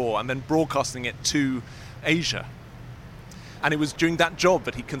Second World War, and then broadcasting it to Asia. And it was during that job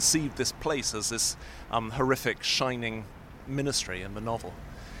that he conceived this place as this horrific, shining ministry in the novel.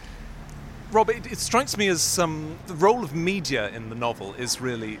 Rob, it strikes me as the role of media in the novel is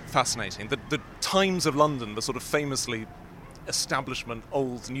really fascinating. The Times of London, the sort of famously establishment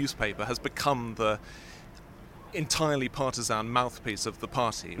old newspaper, has become the entirely partisan mouthpiece of the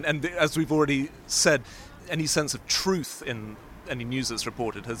party. And as we've already said, any sense of truth in any news that's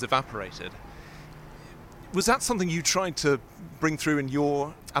reported has evaporated. Was that something you tried to bring through in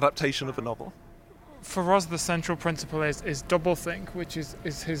your adaptation of the novel? For us, the central principle is doublethink, which is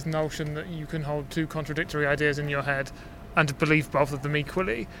his notion that you can hold two contradictory ideas in your head and believe both of them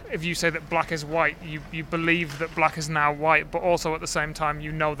equally. If you say that black is white, you believe that black is now white, but also at the same time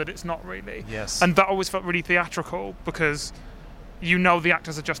you know that it's not really. Yes. And that always felt really theatrical, because you know the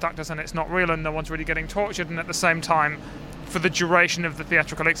actors are just actors and it's not real and no one's really getting tortured, and at the same time, for the duration of the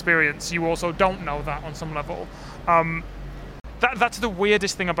theatrical experience, you also don't know that on some level. That's the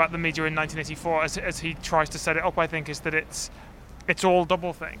weirdest thing about the media in 1984, as he tries to set it up, I think, is that it's all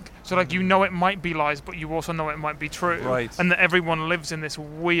doublethink. So, like, you know it might be lies, but you also know it might be true. Right. And that everyone lives in this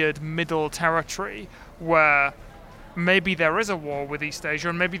weird middle territory where maybe there is a war with East Asia,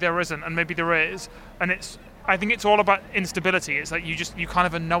 and maybe there isn't, and maybe there is. And I think it's all about instability. It's like you can't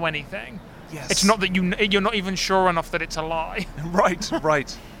ever know anything. Yes. It's not that you're not even sure enough that it's a lie.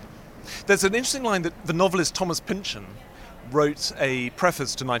 Right. There's an interesting line that the novelist Thomas Pynchon wrote a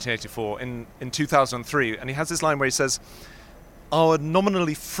preface to 1984 in 2003, and he has this line where he says, "Our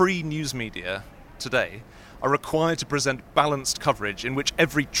nominally free news media today are required to present balanced coverage in which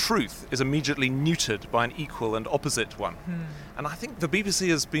every truth is immediately neutered by an equal and opposite one." And I think the BBC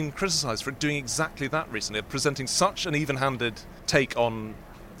has been criticised for doing exactly that recently, of presenting such an even-handed take on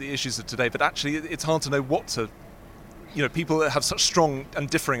the issues of today, but actually it's hard to know what to... people that have such strong and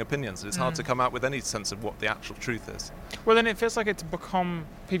differing opinions, it's hard to come out with any sense of what the actual truth is. Well, then it feels like it's become...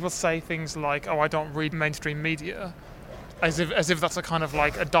 People say things like, "Oh, I don't read mainstream media," as if that's a kind of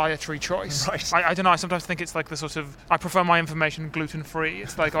like a dietary choice. Right. I don't know. I sometimes think it's like the sort of... I prefer my information gluten-free.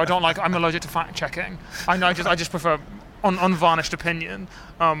 It's like I'm allergic to fact-checking. I just prefer unvarnished opinion,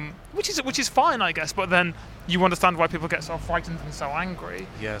 which is fine, I guess. But then you understand why people get so frightened and so angry.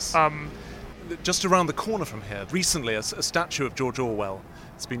 Yes. Just around the corner from here, recently a statue of George Orwell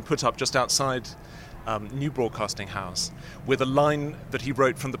has been put up just outside New Broadcasting House with a line that he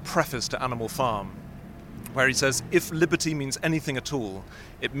wrote from the preface to Animal Farm, where he says, "If liberty means anything at all,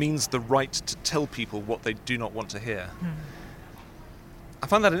 it means the right to tell people what they do not want to hear." I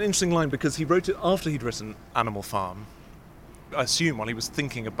find that an interesting line because he wrote it after he'd written Animal Farm, I assume while he was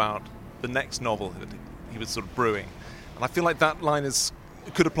thinking about the next novel that he was sort of brewing. And I feel like that line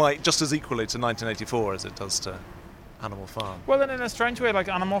could apply just as equally to 1984 as it does to Animal Farm. Well, then in a strange way, like,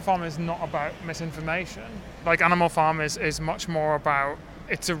 Animal Farm is not about misinformation. Like, Animal Farm is much more about...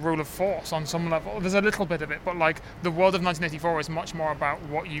 It's a rule of force on some level. There's a little bit of it, but, like, the world of 1984 is much more about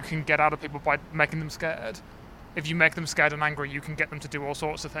what you can get out of people by making them scared. If you make them scared and angry, you can get them to do all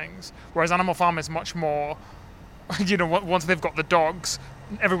sorts of things. Whereas Animal Farm is much more... once they've got the dogs,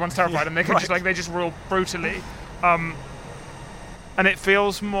 everyone's terrified, and they can they just rule brutally. And it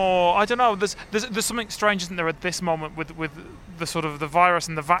feels more... I don't know. There's something strange, isn't there, at this moment with the sort of the virus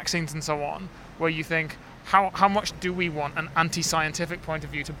and the vaccines and so on, where you think, how much do we want an anti-scientific point of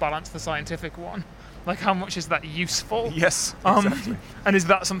view to balance the scientific one? Like, how much is that useful? Yes, exactly. And is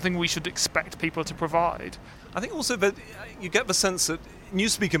that something we should expect people to provide? I think also that you get the sense that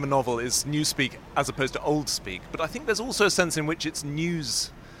newspeak in the novel is newspeak as opposed to old speak, but I think there's also a sense in which it's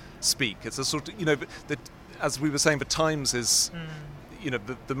news speak. It's a sort of, as we were saying, the Times is,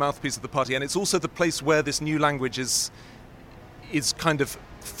 the mouthpiece of the party, and it's also the place where this new language is kind of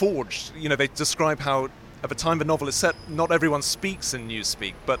forged. They describe how at the time the novel is set, not everyone speaks in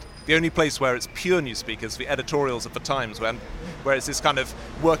newspeak, but the only place where it's pure newspeak is the editorials of the Times, where it's this kind of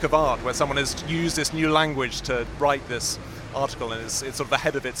work of art, where someone has used this new language to write this article, and it's sort of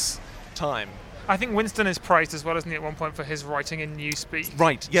ahead of its time. I think Winston is praised as well, isn't he, at one point for his writing in newspeak?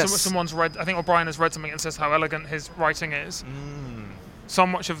 Right, yes. Someone's read, I think O'Brien has read something and says how elegant his writing is. So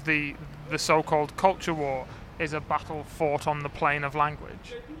much of the so-called culture war is a battle fought on the plane of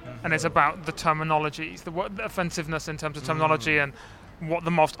language. And it's about the terminologies, the offensiveness in terms of terminology and what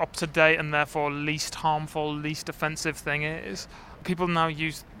the most up-to-date and therefore least harmful, least offensive thing is. People now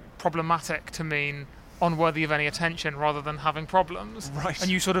use problematic to mean unworthy of any attention rather than having problems. Right. And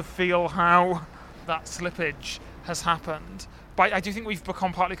you sort of feel how that slippage has happened. But I do think we've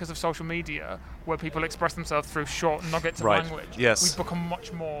become, partly because of social media, where people express themselves through short nuggets of language. Yes. We've become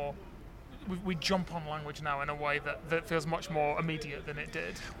much more... We jump on language now in a way that feels much more immediate than it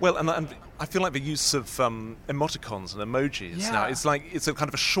did. Well, and I feel like the use of emoticons and emojis now, it's a kind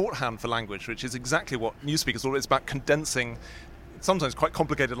of a shorthand for language, which is exactly what newspeak is all. It's about condensing sometimes quite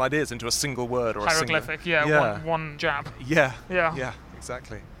complicated ideas into a single word or hieroglyphic, one jab. Yeah,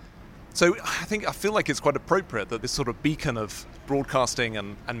 exactly. So I feel like it's quite appropriate that this sort of beacon of broadcasting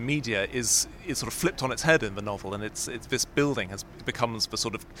and media is sort of flipped on its head in the novel, and it's this building becomes the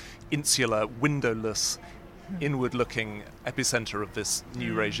sort of insular, windowless, inward-looking epicenter of this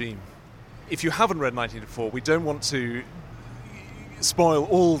new regime. If you haven't read 1984, we don't want to spoil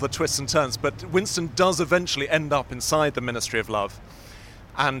all the twists and turns, but Winston does eventually end up inside the Ministry of Love,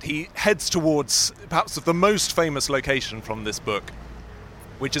 and he heads towards perhaps the most famous location from this book,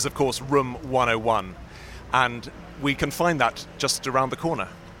 which is, of course, Room 101. And we can find that just around the corner.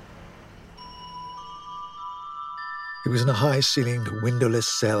 It was in a high-ceilinged, windowless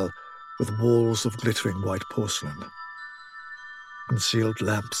cell with walls of glittering white porcelain. Concealed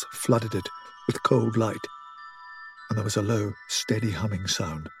lamps flooded it with cold light, and there was a low, steady humming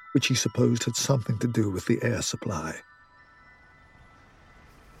sound, which he supposed had something to do with the air supply.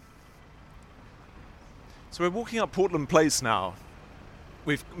 So we're walking up Portland Place now.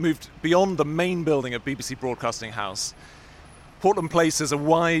 We've moved beyond the main building of BBC Broadcasting House. Portland Place is a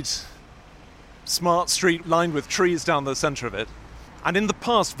wide, smart street lined with trees down the centre of it. And in the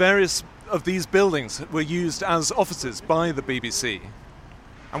past, various of these buildings were used as offices by the BBC.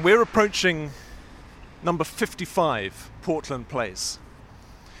 And we're approaching number 55, Portland Place,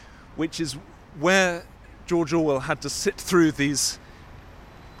 which is where George Orwell had to sit through these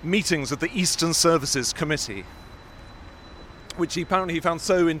meetings of the Eastern Services Committee, which he found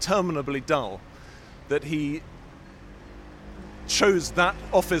so interminably dull that he chose that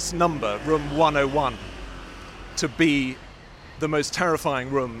office number, room 101, to be the most terrifying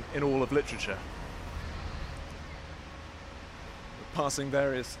room in all of literature. Passing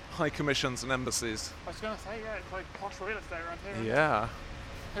various high commissions and embassies. I was going to say, it's like posh real estate around here. Yeah.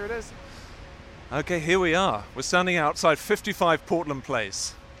 Here it is. Okay, here we are. We're standing outside 55 Portland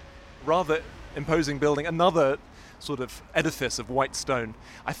Place. Rather imposing building, another sort of edifice of white stone.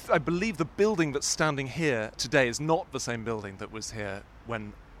 I believe the building that's standing here today is not the same building that was here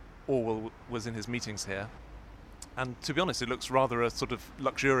when Orwell was in his meetings here. And to be honest, it looks rather a sort of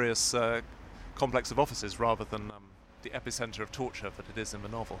luxurious complex of offices rather than the epicenter of torture that it is in the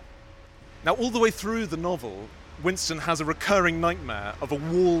novel. Now, all the way through the novel, Winston has a recurring nightmare of a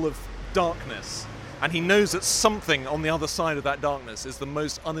wall of darkness, and he knows that something on the other side of that darkness is the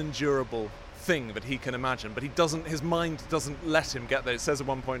most unendurable thing that he can imagine, but his mind doesn't let him get there. It says at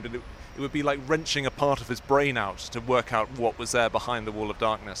one point that it would be like wrenching a part of his brain out to work out what was there behind the wall of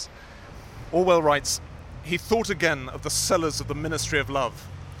darkness. Orwell writes, "He thought again of the cellars of the Ministry of Love.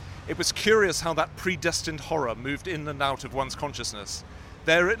 It was curious how that predestined horror moved in and out of one's consciousness.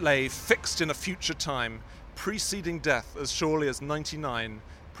 There it lay, fixed in a future time, preceding death as surely as 99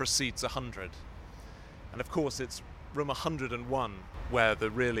 precedes 100. And of course it's room 101 where the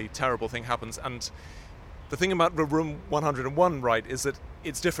really terrible thing happens. And the thing about room 101, right, is that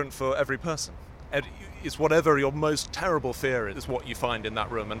it's different for every person. It's whatever your most terrible fear is what you find in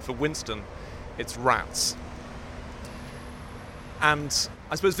that room. And for Winston, it's rats. And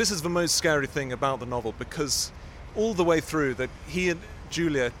I suppose this is the most scary thing about the novel, because all the way through that he and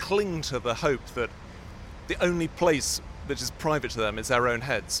Julia cling to the hope that the only place that is private to them is their own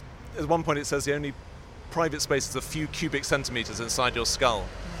heads. At one point it says the only private space is a few cubic centimetres inside your skull.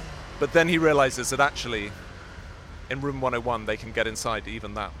 But then he realises that actually, in Room 101, they can get inside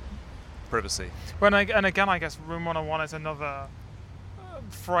even that privacy. And again, I guess Room 101 is another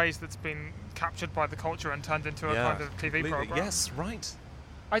phrase that's been captured by the culture and turned into a kind of TV program. Yes, right.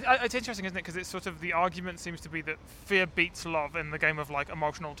 It's interesting, isn't it? Because it's sort of the argument seems to be that fear beats love in the game of like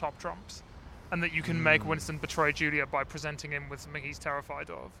emotional top trumps, and that you can make Winston betray Julia by presenting him with something he's terrified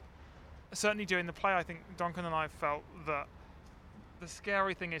of. Certainly during the play, I think Duncan and I felt that the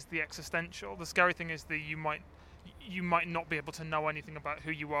scary thing is the existential. The scary thing is that you might not be able to know anything about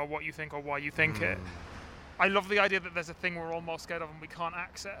who you are, what you think, or why you think it. I love the idea that there's a thing we're almost scared of and we can't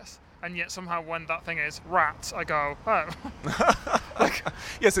access, and yet somehow when that thing is rats, I go, oh.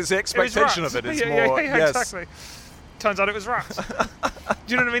 Yes, it's the expectation of it. It's more. Yeah, exactly. Turns out it was rats. Do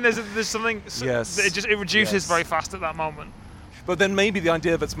you know what I mean? There's something. Yes. It reduces very fast at that moment. But then maybe the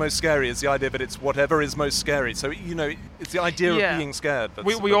idea that's most scary is the idea that it's whatever is most scary. So, it's the idea of being scared.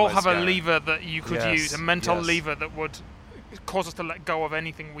 That's we all have a lever that you could use, a mental lever that would cause us to let go of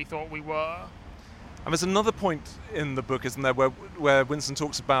anything we thought we were. And there's another point in the book, isn't there, where Winston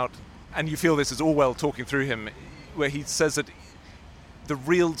talks about, and you feel this is Orwell talking through him, where he says that the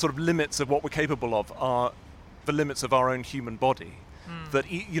real sort of limits of what we're capable of are the limits of our own human body. That,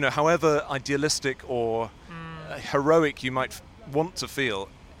 however idealistic or heroic you might want to feel,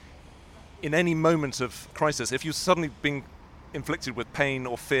 in any moment of crisis, if you're suddenly being inflicted with pain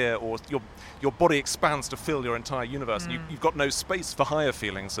or fear, or your body expands to fill your entire universe, and you've got no space for higher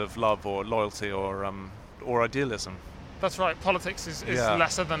feelings of love or loyalty or idealism. That's right. Politics is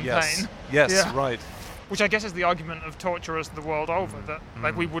lesser than pain. Yes, right. Which I guess is the argument of torturers the world over, that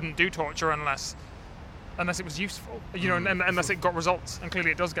like we wouldn't do torture unless it was useful, and unless it got results, and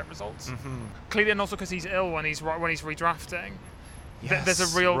clearly it does get results. Clearly, and also because he's ill when he's redrafting. Yes, there's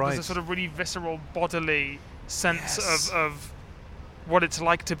a sort of really visceral bodily sense of what it's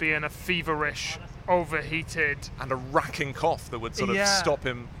like to be in a feverish, overheated, and a racking cough that would sort of stop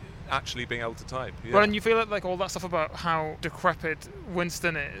him actually being able to type. Yeah. Well, and you feel like all that stuff about how decrepit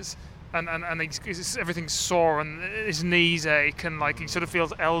Winston is, and everything's sore and his knees ache, and like he sort of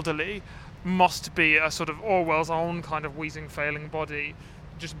feels elderly, must be a sort of Orwell's own kind of wheezing, failing body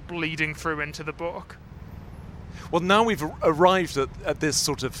just bleeding through into the book. Well, now we've arrived at this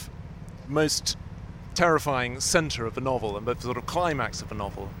sort of most terrifying centre of the novel and the sort of climax of the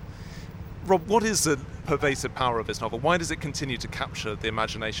novel. Rob, what is the pervasive power of this novel? Why does it continue to capture the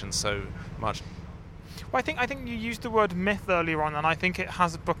imagination so much? Well, I think you used the word myth earlier on, and I think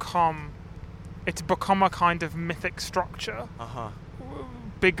it's become a kind of mythic structure.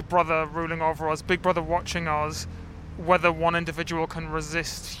 Big Brother ruling over us, Big Brother watching us, whether one individual can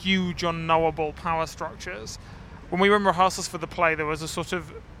resist huge, unknowable power structures. When we were in rehearsals for the play, there was a sort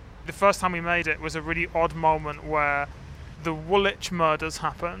of... The first time we made it was a really odd moment where the Woolwich murders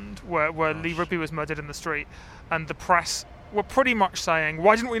happened, where Lee Rigby was murdered in the street, and the press were pretty much saying,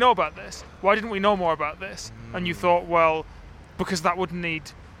 why didn't we know about this? Why didn't we know more about this? And you thought, well, because that would need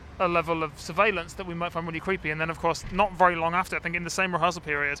a level of surveillance that we might find really creepy. And then, of course, not very long after, I think in the same rehearsal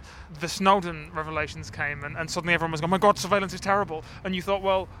period, the Snowden revelations came, and suddenly everyone was going, oh my God, surveillance is terrible. And you thought,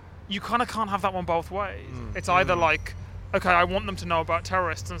 well, you kind of can't have that one both ways. It's either like, okay, I want them to know about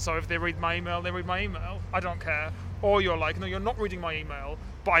terrorists, and so if they read my email, they read my email. I don't care. Or you're like, no, you're not reading my email,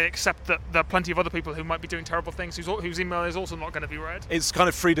 but I accept that there are plenty of other people who might be doing terrible things whose email is also not going to be read. It's kind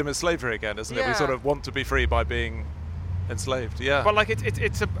of freedom as slavery again, isn't it? We sort of want to be free by being enslaved, But like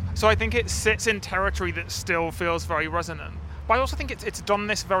so I think it sits in territory that still feels very resonant. But I also think it's done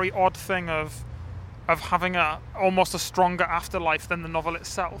this very odd thing of having almost a stronger afterlife than the novel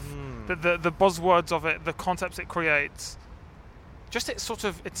itself. The buzzwords of it, the concepts it creates, just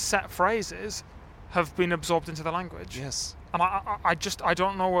its set phrases have been absorbed into the language. Yes. And I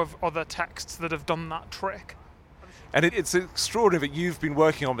don't know of other texts that have done that trick. And it's extraordinary that you've been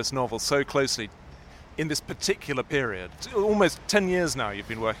working on this novel so closely in this particular period. Almost 10 years now you've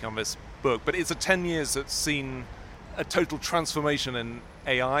been working on this book, but it's a 10 years that's seen a total transformation in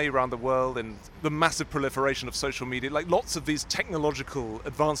AI around the world and the massive proliferation of social media, like lots of these technological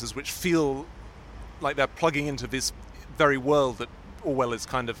advances which feel like they're plugging into this very world that Orwell is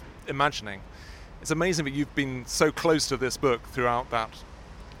kind of imagining. It's amazing that you've been so close to this book throughout that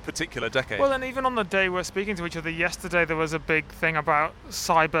particular decade. Well, and even on the day we're speaking to each other yesterday, there was a big thing about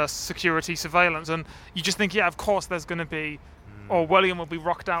cyber security surveillance, and you just think, yeah, of course there's going to be, Orwellian will be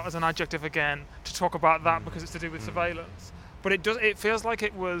rocked out as an adjective again to talk about that because it's to do with surveillance. But it feels like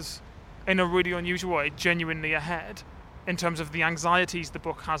it was, in a really unusual way, genuinely ahead in terms of the anxieties the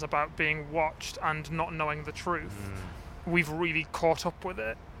book has about being watched and not knowing the truth. We've really caught up with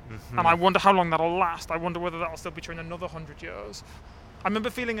it And I wonder how long that'll last. I wonder whether that'll still be true in another 100 years. I remember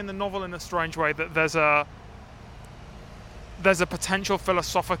feeling in the novel in a strange way that there's a potential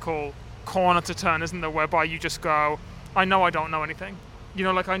philosophical corner to turn, isn't there, whereby you just go, I know I don't know anything. You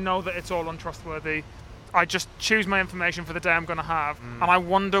know, like, I know that it's all untrustworthy. I just choose my information for the day I'm going to have. And I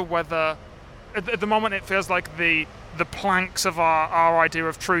wonder whether, at the moment, it feels like the planks of our idea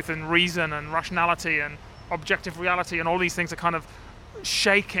of truth and reason and rationality and objective reality and all these things are kind of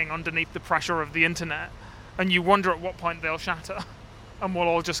shaking underneath the pressure of the internet. And you wonder at what point they'll shatter. And we'll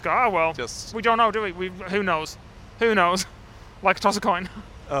all just go, oh, well, we don't know, do we? Who knows? Who knows? Like, toss a coin.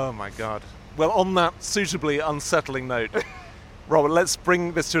 Oh, my God. Well, on that suitably unsettling note, Robert, let's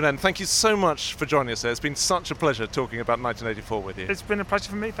bring this to an end. Thank you so much for joining us here. It's been such a pleasure talking about 1984 with you. It's been a pleasure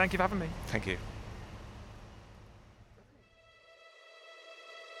for me. Thank you for having me. Thank you.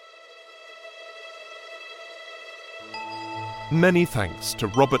 Many thanks to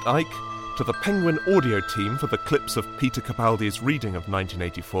Robert Icke, to the Penguin audio team for the clips of Peter Capaldi's reading of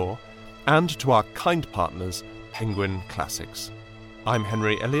 1984, and to our kind partners, Penguin Classics. I'm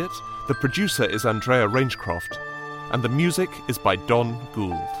Henry Elliott, the producer is Andrea Rangecroft, and the music is by Don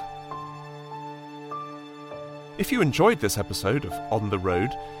Gould. If you enjoyed this episode of On the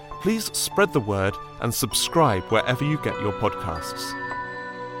Road, please spread the word and subscribe wherever you get your podcasts.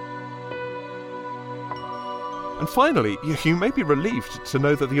 And finally, you may be relieved to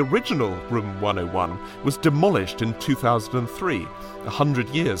know that the original Room 101 was demolished in 2003, 100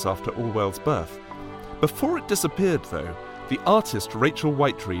 years after Orwell's birth. Before it disappeared, though, the artist Rachel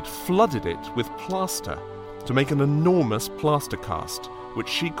Whiteread flooded it with plaster to make an enormous plaster cast, which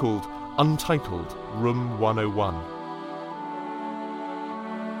she called Untitled Room 101.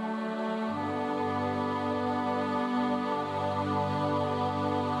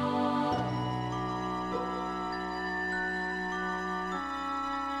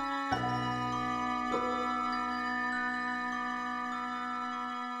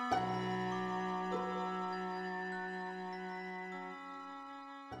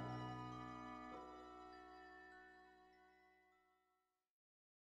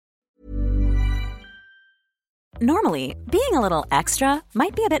 Normally, being a little extra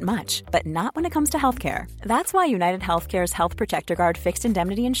might be a bit much, but not when it comes to healthcare. That's why United Healthcare's Health Protector Guard fixed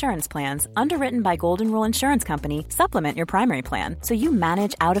indemnity insurance plans, underwritten by Golden Rule Insurance Company, supplement your primary plan so you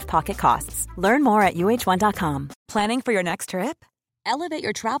manage out-of-pocket costs. Learn more at UH1.com. Planning for your next trip? Elevate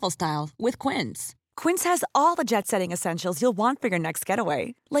your travel style with Quince. Quince has all the jet-setting essentials you'll want for your next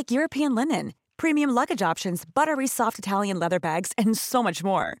getaway, like European linen, premium luggage options, buttery soft Italian leather bags, and so much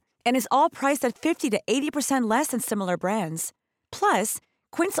more. And is all priced at 50 to 80% less than similar brands. Plus,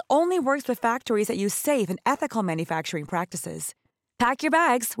 Quince only works with factories that use safe and ethical manufacturing practices. Pack your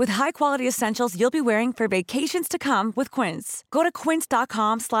bags with high-quality essentials you'll be wearing for vacations to come with Quince. Go to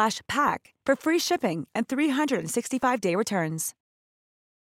quince.com/pack for free shipping and 365-day returns.